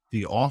by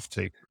the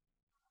off-taker.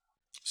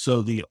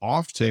 So the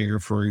off-taker,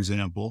 for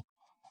example,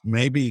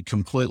 may be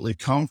completely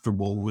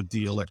comfortable with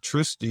the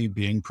electricity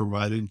being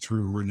provided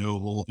through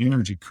renewable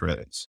energy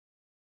credits.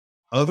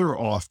 Other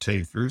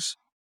off-takers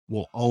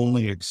will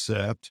only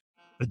accept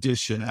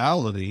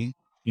additionality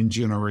in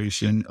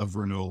generation of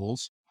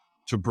renewables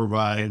to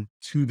provide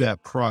to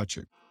that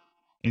project.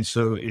 And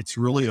so it's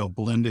really a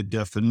blended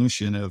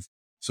definition of,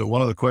 so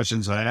one of the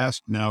questions I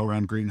ask now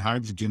around green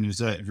hydrogen, is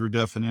that your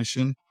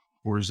definition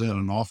or is that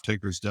an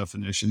off-taker's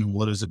definition? And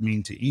what does it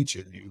mean to each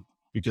of you?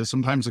 Because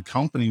sometimes a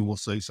company will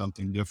say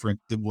something different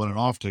than what an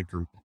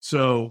off-taker.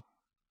 So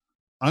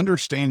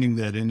understanding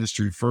that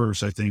industry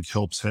first, I think,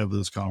 helps have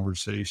those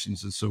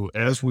conversations. And so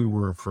as we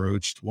were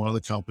approached, one of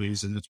the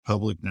companies, and it's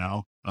public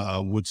now,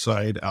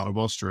 Woodside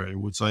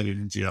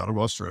Energy out of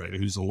Australia,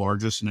 who's the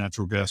largest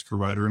natural gas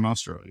provider in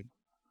Australia,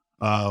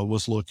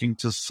 was looking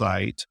to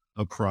site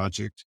a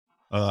project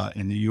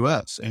in the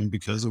US. And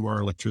because of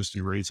our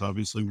electricity rates,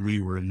 obviously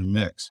we were in the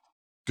mix.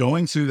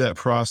 Going through that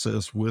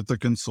process with the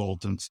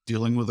consultants,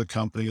 dealing with a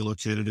company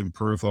located in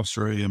Perth,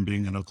 Australia, and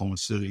being in Oklahoma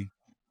City,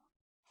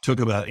 took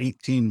about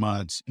 18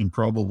 months and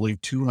probably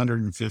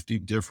 250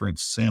 different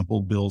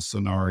sample bill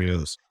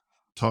scenarios,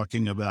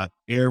 talking about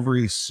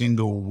every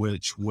single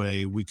which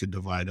way we could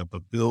divide up a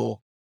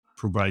bill,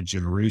 provide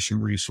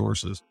generation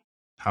resources,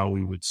 how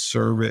we would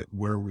serve it,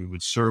 where we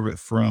would serve it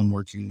from,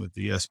 working with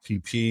the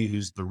SPP,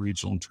 who's the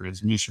regional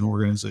transmission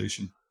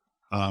organization.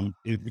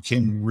 It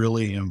became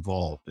really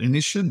involved, and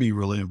it should be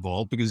really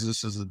involved because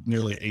this is a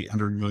nearly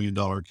 $800 million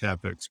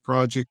CapEx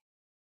project,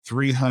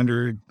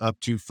 300 up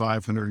to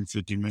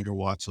 550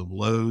 megawatts of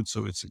load.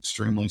 So it's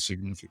extremely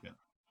significant.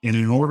 And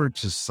in order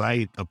to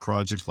site a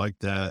project like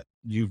that,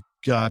 you've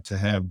got to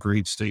have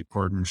great state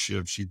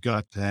partnerships. You've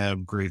got to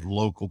have great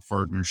local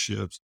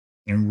partnerships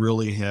and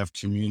really have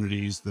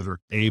communities that are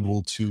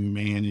able to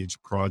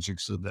manage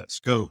projects of that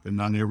scope. And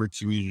not every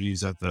community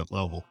is at that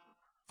level.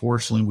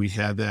 Fortunately, we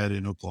had that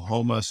in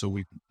Oklahoma. So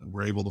we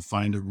were able to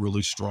find a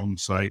really strong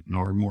site in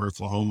Ardmore,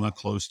 Oklahoma,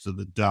 close to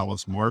the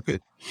Dallas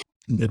market,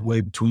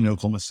 midway between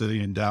Oklahoma City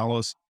and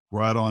Dallas,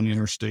 right on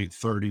Interstate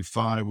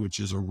 35, which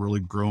is a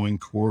really growing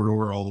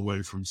corridor all the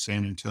way from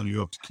San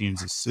Antonio up to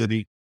Kansas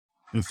City.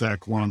 In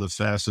fact, one of the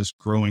fastest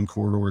growing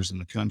corridors in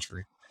the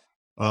country.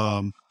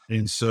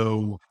 And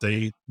so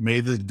they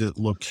made the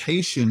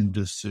location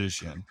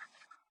decision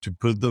to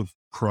put the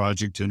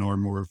project in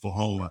Ardmore,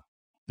 Oklahoma.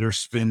 They're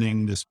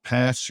spending this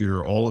past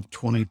year, all of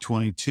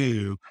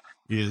 2022,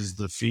 is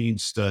the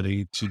feed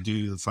study to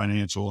do the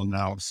financial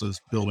analysis,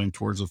 building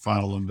towards a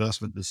final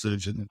investment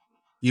decision.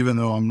 Even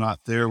though I'm not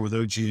there with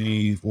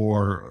OG&E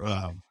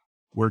or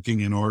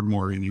working in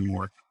Ardmore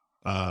anymore,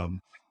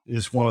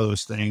 it's one of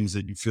those things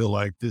that you feel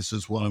like this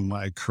is one of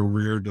my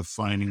career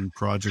defining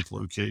project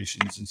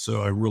locations. And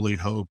so I really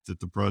hope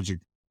that the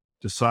project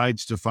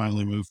decides to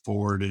finally move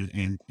forward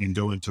and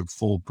go into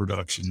full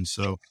production.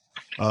 So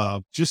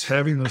just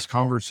having those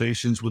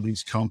conversations with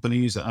these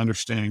companies,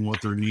 understanding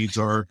what their needs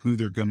are, who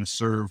they're going to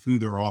serve, who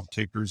their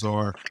off-takers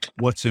are,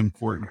 what's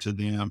important to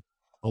them,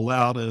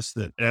 allowed us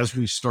that as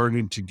we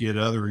started to get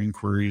other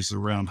inquiries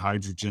around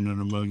hydrogen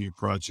and ammonia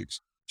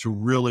projects, to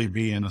really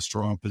be in a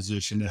strong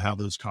position to have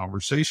those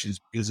conversations.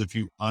 Because if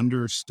you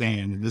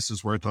understand, and this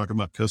is where I talk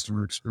about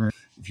customer experience,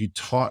 if you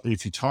talk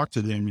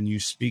to them and you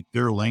speak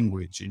their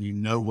language and you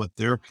know what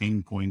their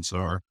pain points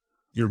are,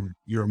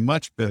 you're a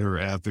much better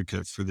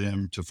advocate for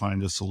them to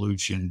find a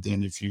solution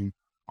than if you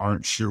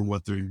aren't sure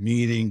what they're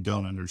needing,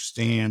 don't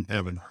understand,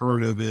 haven't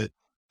heard of it,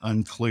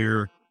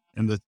 unclear.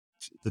 And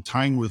the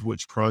time with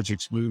which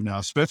projects move now,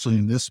 especially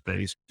in this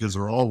space, because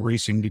they're all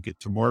racing to get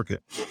to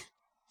market,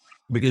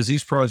 because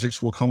these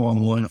projects will come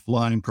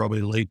online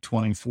probably late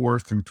 24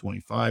 through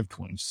 25,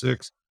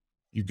 26.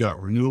 You've got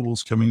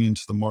renewables coming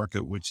into the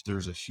market, which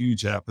there's a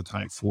huge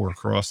appetite for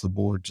across the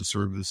board to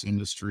serve this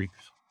industry.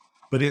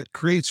 But it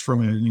creates,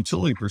 from a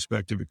utility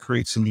perspective, it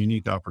creates some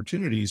unique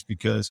opportunities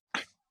because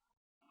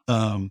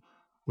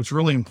what's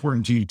really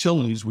important to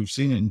utilities, we've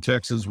seen it in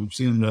Texas, we've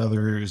seen it in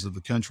other areas of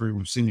the country,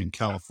 we've seen it in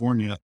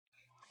California.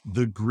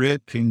 The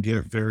grid can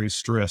get very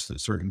stressed at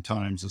certain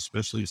times,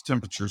 especially as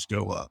temperatures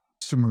go up.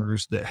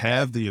 Customers that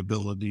have the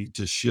ability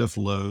to shift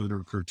load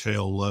or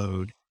curtail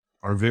load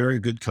are very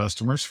good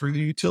customers for the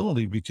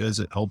utility because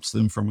it helps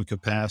them from a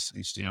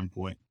capacity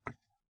standpoint.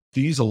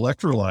 These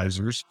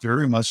electrolyzers,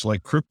 very much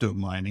like crypto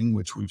mining,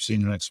 which we've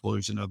seen an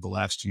explosion of the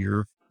last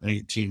year,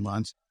 18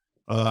 months,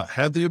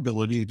 have the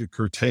ability to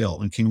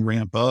curtail and can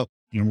ramp up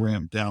and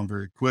ramp down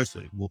very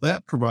quickly. Well,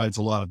 that provides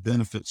a lot of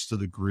benefits to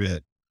the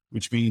grid,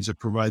 which means it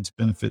provides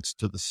benefits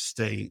to the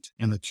state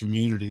and the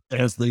community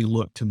as they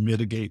look to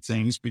mitigate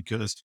things.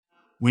 Because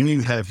when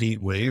you have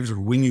heat waves or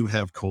when you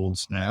have cold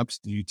snaps,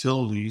 the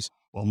utilities,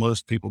 while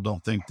most people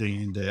don't think day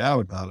in, day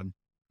out about them,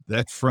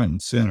 that's front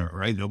and center,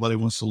 right? Nobody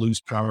wants to lose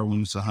power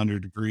when it's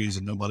 100 degrees,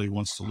 and nobody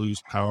wants to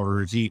lose power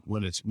or heat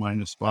when it's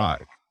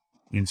 -5.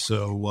 And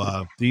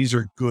so these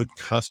are good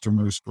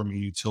customers from a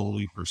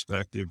utility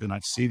perspective. And I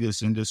see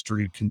this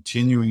industry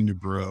continuing to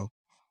grow.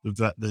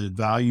 The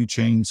value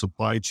chain,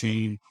 supply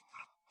chain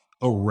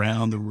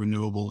around the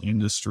renewable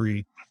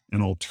industry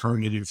and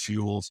alternative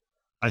fuels,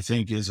 I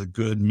think is a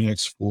good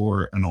mix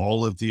for an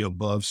all of the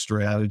above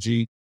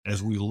strategy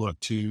as we look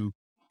to,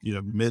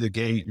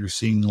 mitigate. You're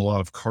seeing a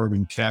lot of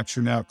carbon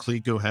capture now.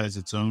 Clico has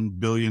its own $1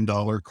 billion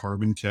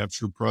carbon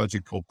capture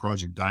project called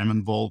Project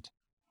Diamond Vault.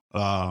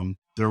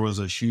 There was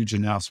a huge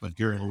announcement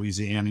here in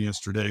Louisiana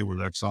yesterday with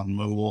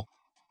ExxonMobil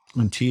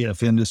and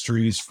TF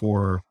Industries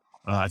for,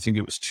 I think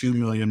it was 2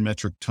 million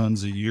metric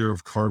tons a year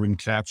of carbon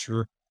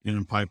capture in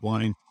a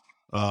pipeline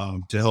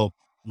to help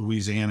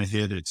Louisiana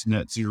hit its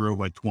net zero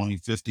by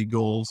 2050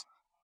 goals.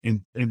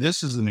 And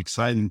this is an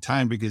exciting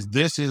time because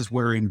this is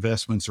where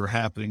investments are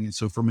happening. And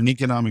so from an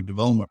economic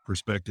development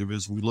perspective,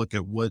 as we look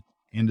at what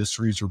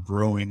industries are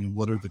growing and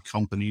what are the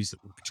companies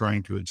that we're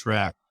trying to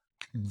attract,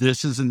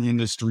 this is an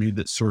industry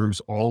that serves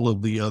all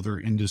of the other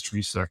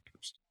industry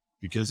sectors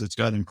because it's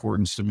got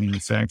importance to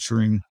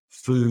manufacturing,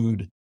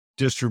 food,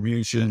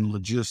 distribution,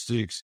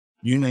 logistics,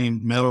 you name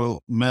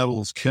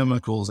metals,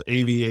 chemicals,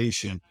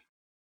 aviation.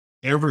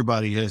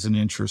 Everybody has an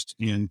interest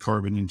in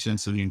carbon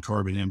intensity and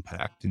carbon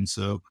impact. And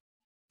so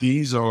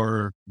these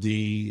are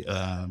the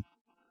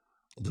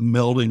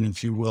melding,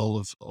 if you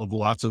will, of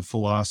lots of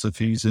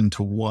philosophies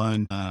into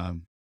one,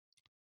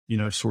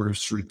 sort of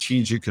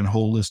strategic and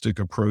holistic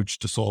approach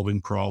to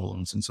solving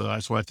problems. And so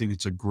that's why I think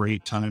it's a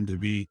great time to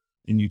be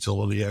in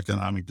utility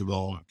economic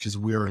development because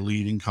we are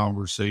leading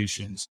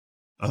conversations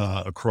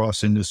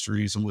across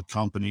industries and with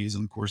companies.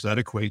 And of course, that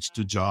equates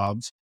to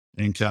jobs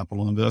and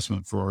capital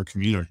investment for our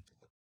community.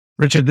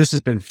 Richard, this has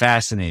been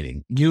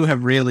fascinating. You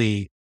have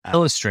really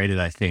illustrated,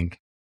 I think,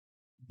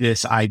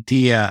 this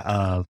idea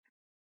of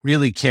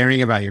really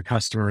caring about your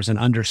customers and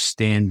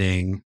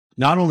understanding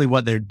not only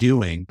what they're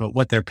doing, but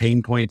what their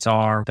pain points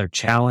are, their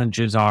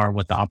challenges are,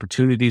 what the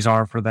opportunities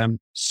are for them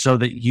so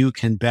that you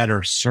can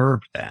better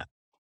serve them.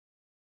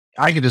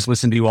 I could just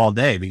listen to you all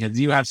day because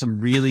you have some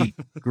really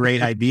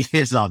great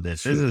ideas on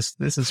this.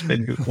 This has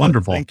been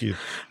wonderful. Thank you.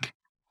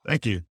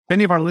 If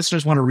any of our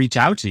listeners want to reach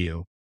out to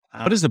you,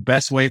 what is the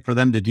best way for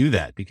them to do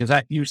that? Because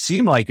you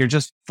seem like you're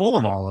just full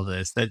of all of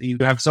this, that you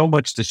have so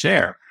much to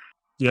share.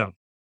 Yeah.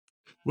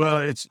 Well,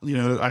 it's,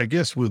 I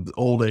guess with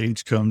old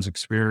age comes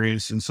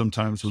experience, and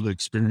sometimes with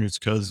experience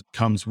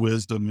comes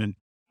wisdom. And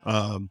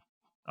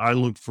I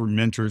look for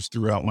mentors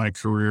throughout my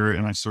career,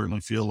 and I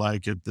certainly feel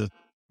like at the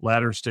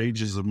latter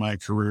stages of my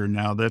career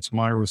now, that's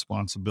my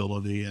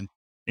responsibility.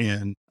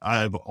 And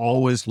I've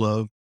always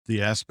loved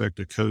the aspect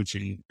of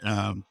coaching.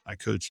 I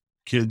coached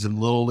kids in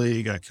Little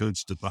League. I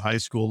coached at the high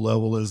school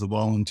level as a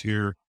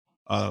volunteer,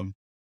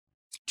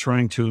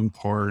 trying to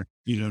impart,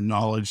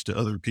 knowledge to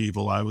other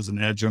people. I was an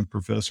adjunct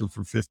professor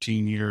for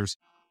 15 years.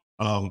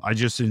 I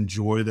just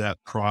enjoy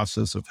that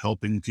process of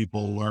helping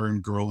people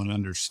learn, grow, and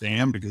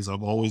understand because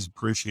I've always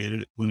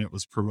appreciated it when it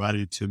was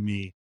provided to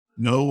me.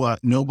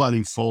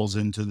 Nobody falls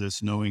into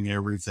this knowing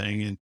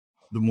everything. And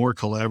the more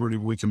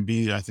collaborative we can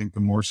be, I think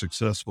the more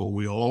successful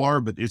we all are.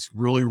 But it's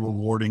really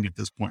rewarding at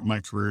this point in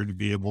my career to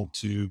be able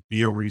to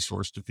be a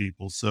resource to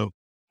people. So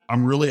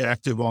I'm really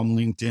active on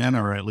LinkedIn,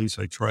 or at least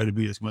I try to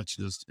be as much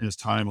as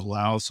time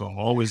allows. So I'm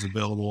always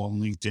available on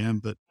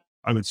LinkedIn, but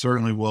I would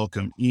certainly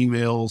welcome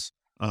emails,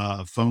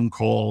 phone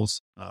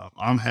calls.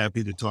 I'm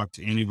happy to talk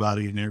to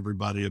anybody and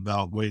everybody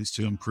about ways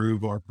to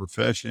improve our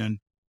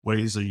profession,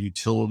 ways a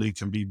utility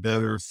can be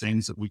better,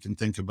 things that we can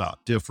think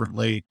about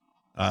differently.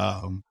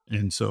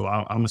 And so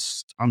I'm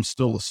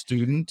still a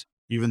student,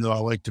 even though I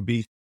like to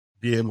be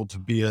able to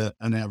be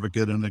an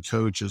advocate and a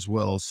coach as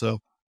well. So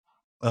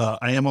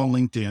I am on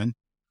LinkedIn.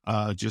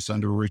 Just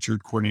under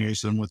Richard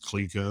Cornelison with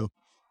Clico.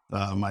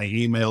 My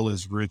email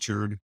is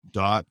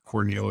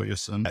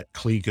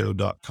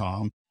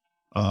richard.cornelison@clico.com.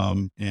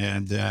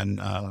 And then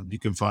you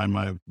can find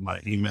my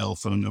email,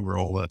 phone number,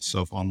 all that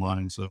stuff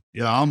online. So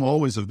yeah, I'm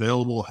always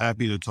available,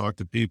 happy to talk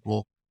to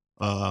people.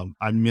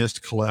 I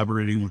missed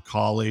collaborating with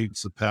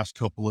colleagues the past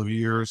couple of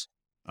years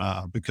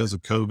because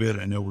of COVID.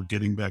 I know we're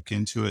getting back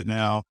into it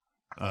now.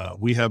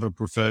 We have a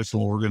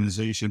professional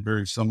organization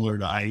very similar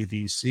to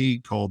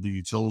IEDC called the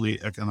Utility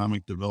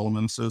Economic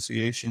Development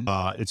Association.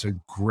 It's a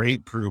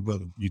great group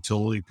of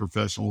utility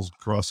professionals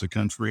across the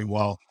country.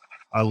 While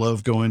I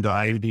love going to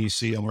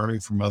IEDC and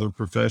learning from other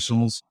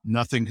professionals,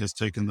 nothing has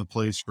taken the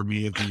place for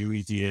me of the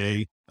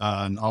UEDA.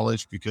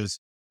 knowledge, because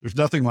there's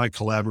nothing like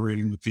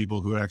collaborating with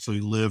people who actually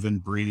live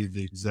and breathe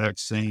the exact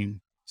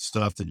same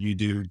stuff that you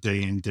do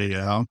day in, day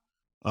out.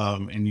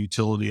 And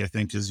utility, I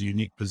think, is a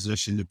unique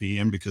position to be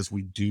in because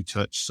we do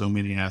touch so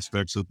many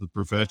aspects of the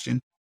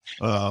profession.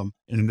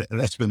 And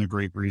that's been a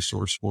great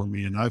resource for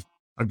me. And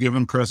I've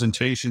given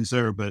presentations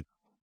there, but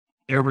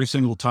every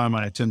single time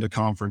I attend a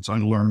conference, I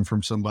learn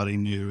from somebody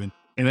new.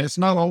 And it's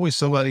not always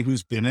somebody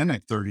who's been in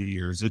it 30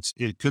 years.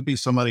 It could be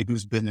somebody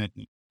who's been in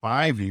it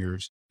 5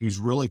 years, who's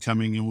really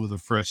coming in with a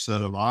fresh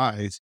set of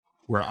eyes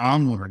where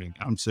I'm learning.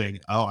 I'm saying,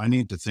 oh, I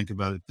need to think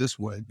about it this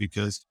way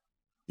because,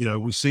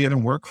 we see it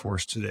in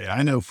workforce today.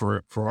 I know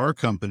for our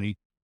company,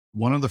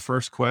 one of the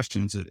first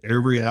questions that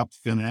every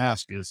applicant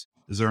asks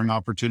is there an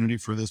opportunity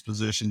for this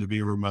position to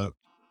be remote?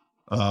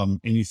 And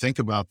you think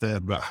about that,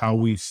 about how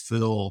we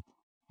fill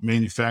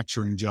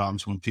manufacturing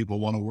jobs when people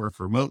want to work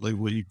remotely.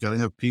 Well, you've got to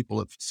have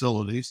people at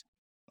facilities,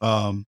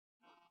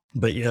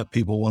 but yet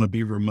people want to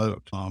be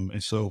remote.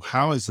 And so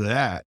how is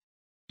that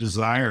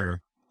desire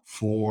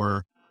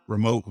for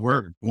remote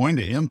work going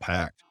to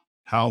impact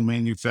how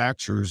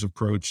manufacturers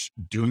approach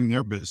doing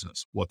their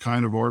business? What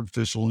kind of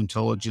artificial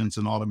intelligence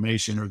and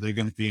automation are they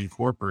going to be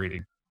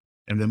incorporating?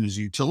 And then as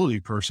a utility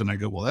person, I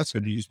go, well, that's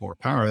going to use more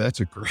power. That's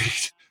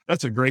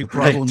a great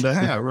problem to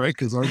have, right?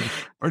 Because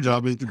our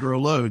job is to grow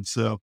load.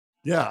 So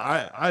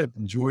yeah, I've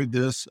enjoyed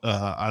this.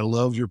 I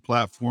love your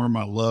platform.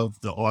 I love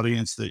the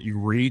audience that you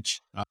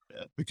reach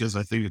because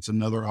I think it's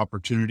another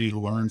opportunity to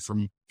learn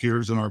from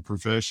peers in our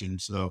profession.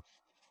 So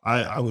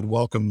I would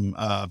welcome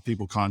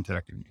people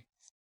contacting me.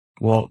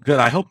 Well, good.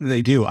 I hope that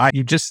they do.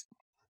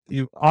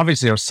 You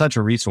obviously are such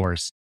a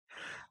resource.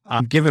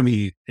 Given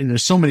me, and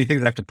there's so many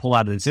things I have to pull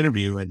out of this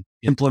interview and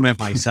implement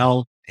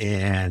myself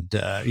and,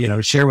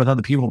 share with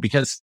other people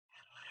because,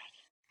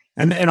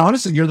 and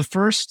honestly, you're the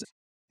first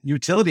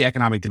utility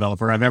economic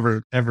developer I've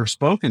ever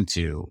spoken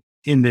to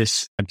in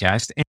this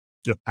podcast. And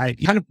Yep. I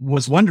kind of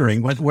was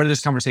wondering where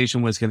this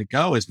conversation was going to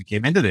go as we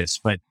came into this,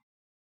 but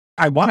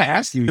I want to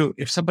ask you,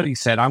 if somebody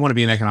said, I want to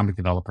be an economic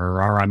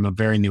developer, or I'm a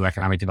very new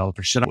economic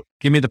developer, should I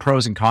give me the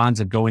pros and cons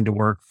of going to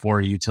work for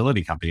a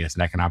utility company as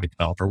an economic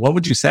developer? What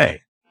would you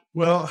say?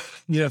 Well,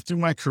 through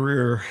my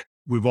career,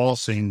 we've all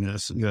seen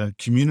this.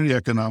 Community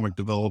economic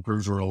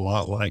developers are a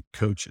lot like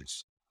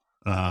coaches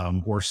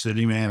or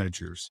city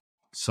managers.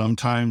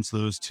 Sometimes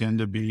those tend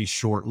to be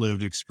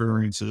short-lived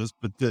experiences,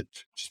 but that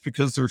just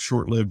because they're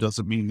short-lived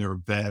doesn't mean they're a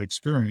bad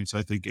experience.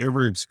 I think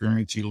every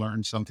experience you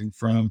learn something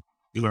from.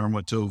 You learn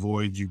what to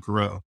avoid, you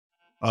grow.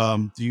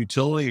 The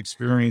utility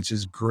experience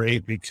is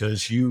great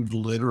because you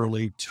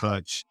literally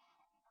touch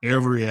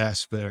every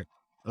aspect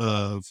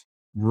of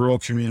rural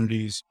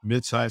communities,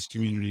 mid-sized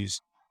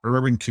communities,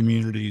 urban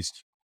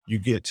communities. You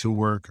get to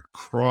work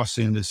across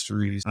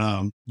industries.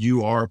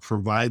 You are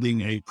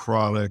providing a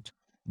product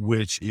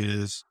which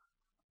is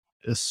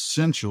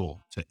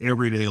essential to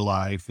everyday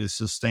life. It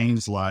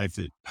sustains life.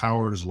 It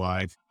powers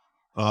life.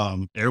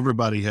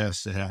 Everybody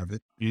has to have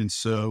it. And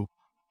so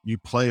you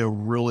play a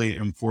really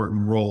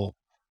important role.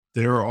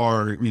 There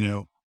are,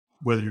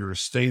 whether you're a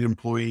state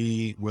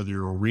employee, whether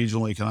you're a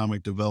regional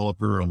economic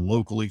developer, a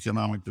local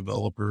economic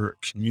developer,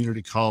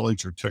 community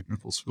college or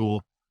technical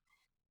school,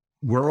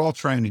 we're all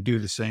trying to do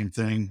the same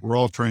thing. We're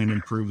all trying to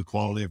improve the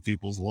quality of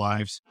people's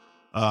lives.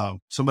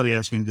 Somebody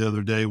asked me the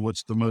other day,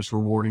 what's the most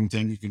rewarding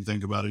thing you can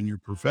think about in your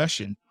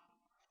profession?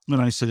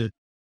 And I said,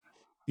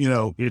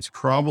 it's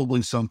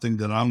probably something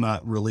that I'm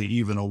not really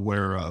even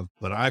aware of,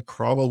 but I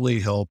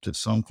probably helped at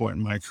some point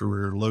in my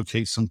career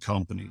locate some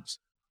companies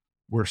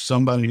where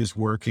somebody is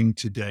working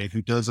today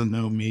who doesn't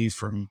know me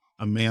from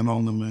a man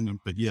on the moon,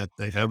 but yet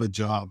they have a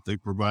job, they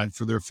provide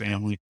for their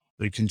family,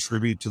 they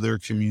contribute to their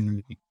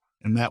community.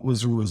 And that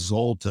was a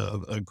result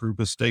of a group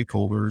of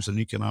stakeholders and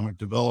economic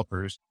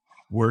developers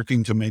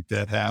working to make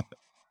that happen.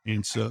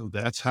 And so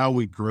that's how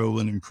we grow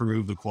and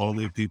improve the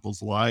quality of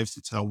people's lives.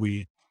 It's how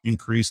we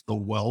increase the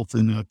wealth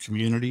in a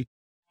community.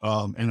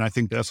 And I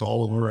think that's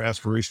all of our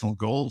aspirational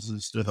goals,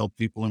 is to help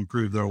people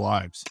improve their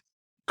lives.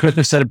 Couldn't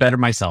have said it better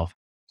myself.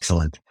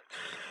 Excellent.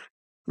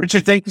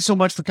 Richard, thank you so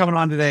much for coming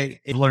on today.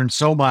 I've learned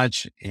so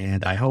much,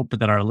 and I hope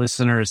that our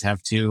listeners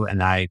have too.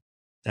 And I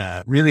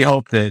really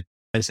hope that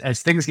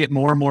as things get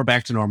more and more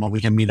back to normal, we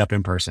can meet up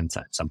in person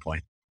at some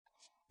point.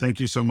 Thank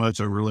you so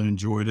much. I really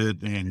enjoyed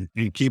it, and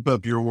keep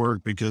up your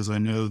work, because I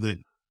know that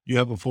you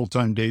have a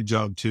full-time day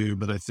job too,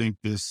 but I think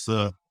this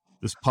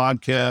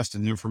podcast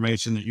and the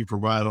information that you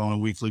provide on a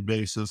weekly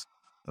basis,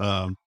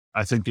 I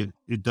think it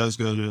does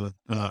go to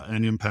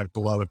and impact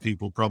a lot of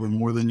people, probably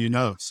more than you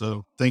know.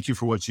 So thank you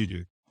for what you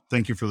do.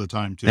 Thank you for the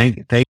time too. Thank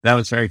you. That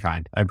was very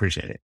kind. I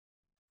appreciate it.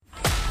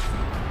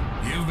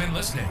 You've been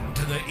listening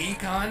to the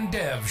Econ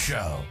Dev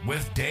Show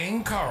with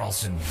Dane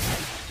Carlson.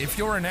 If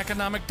you're an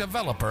economic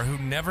developer who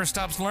never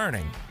stops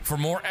learning, for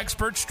more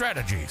expert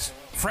strategies,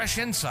 fresh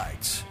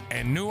insights,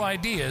 and new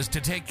ideas to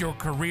take your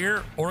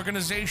career,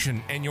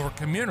 organization, and your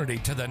community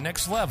to the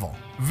next level,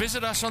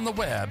 visit us on the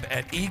web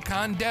at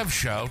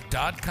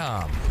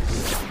econdevshow.com.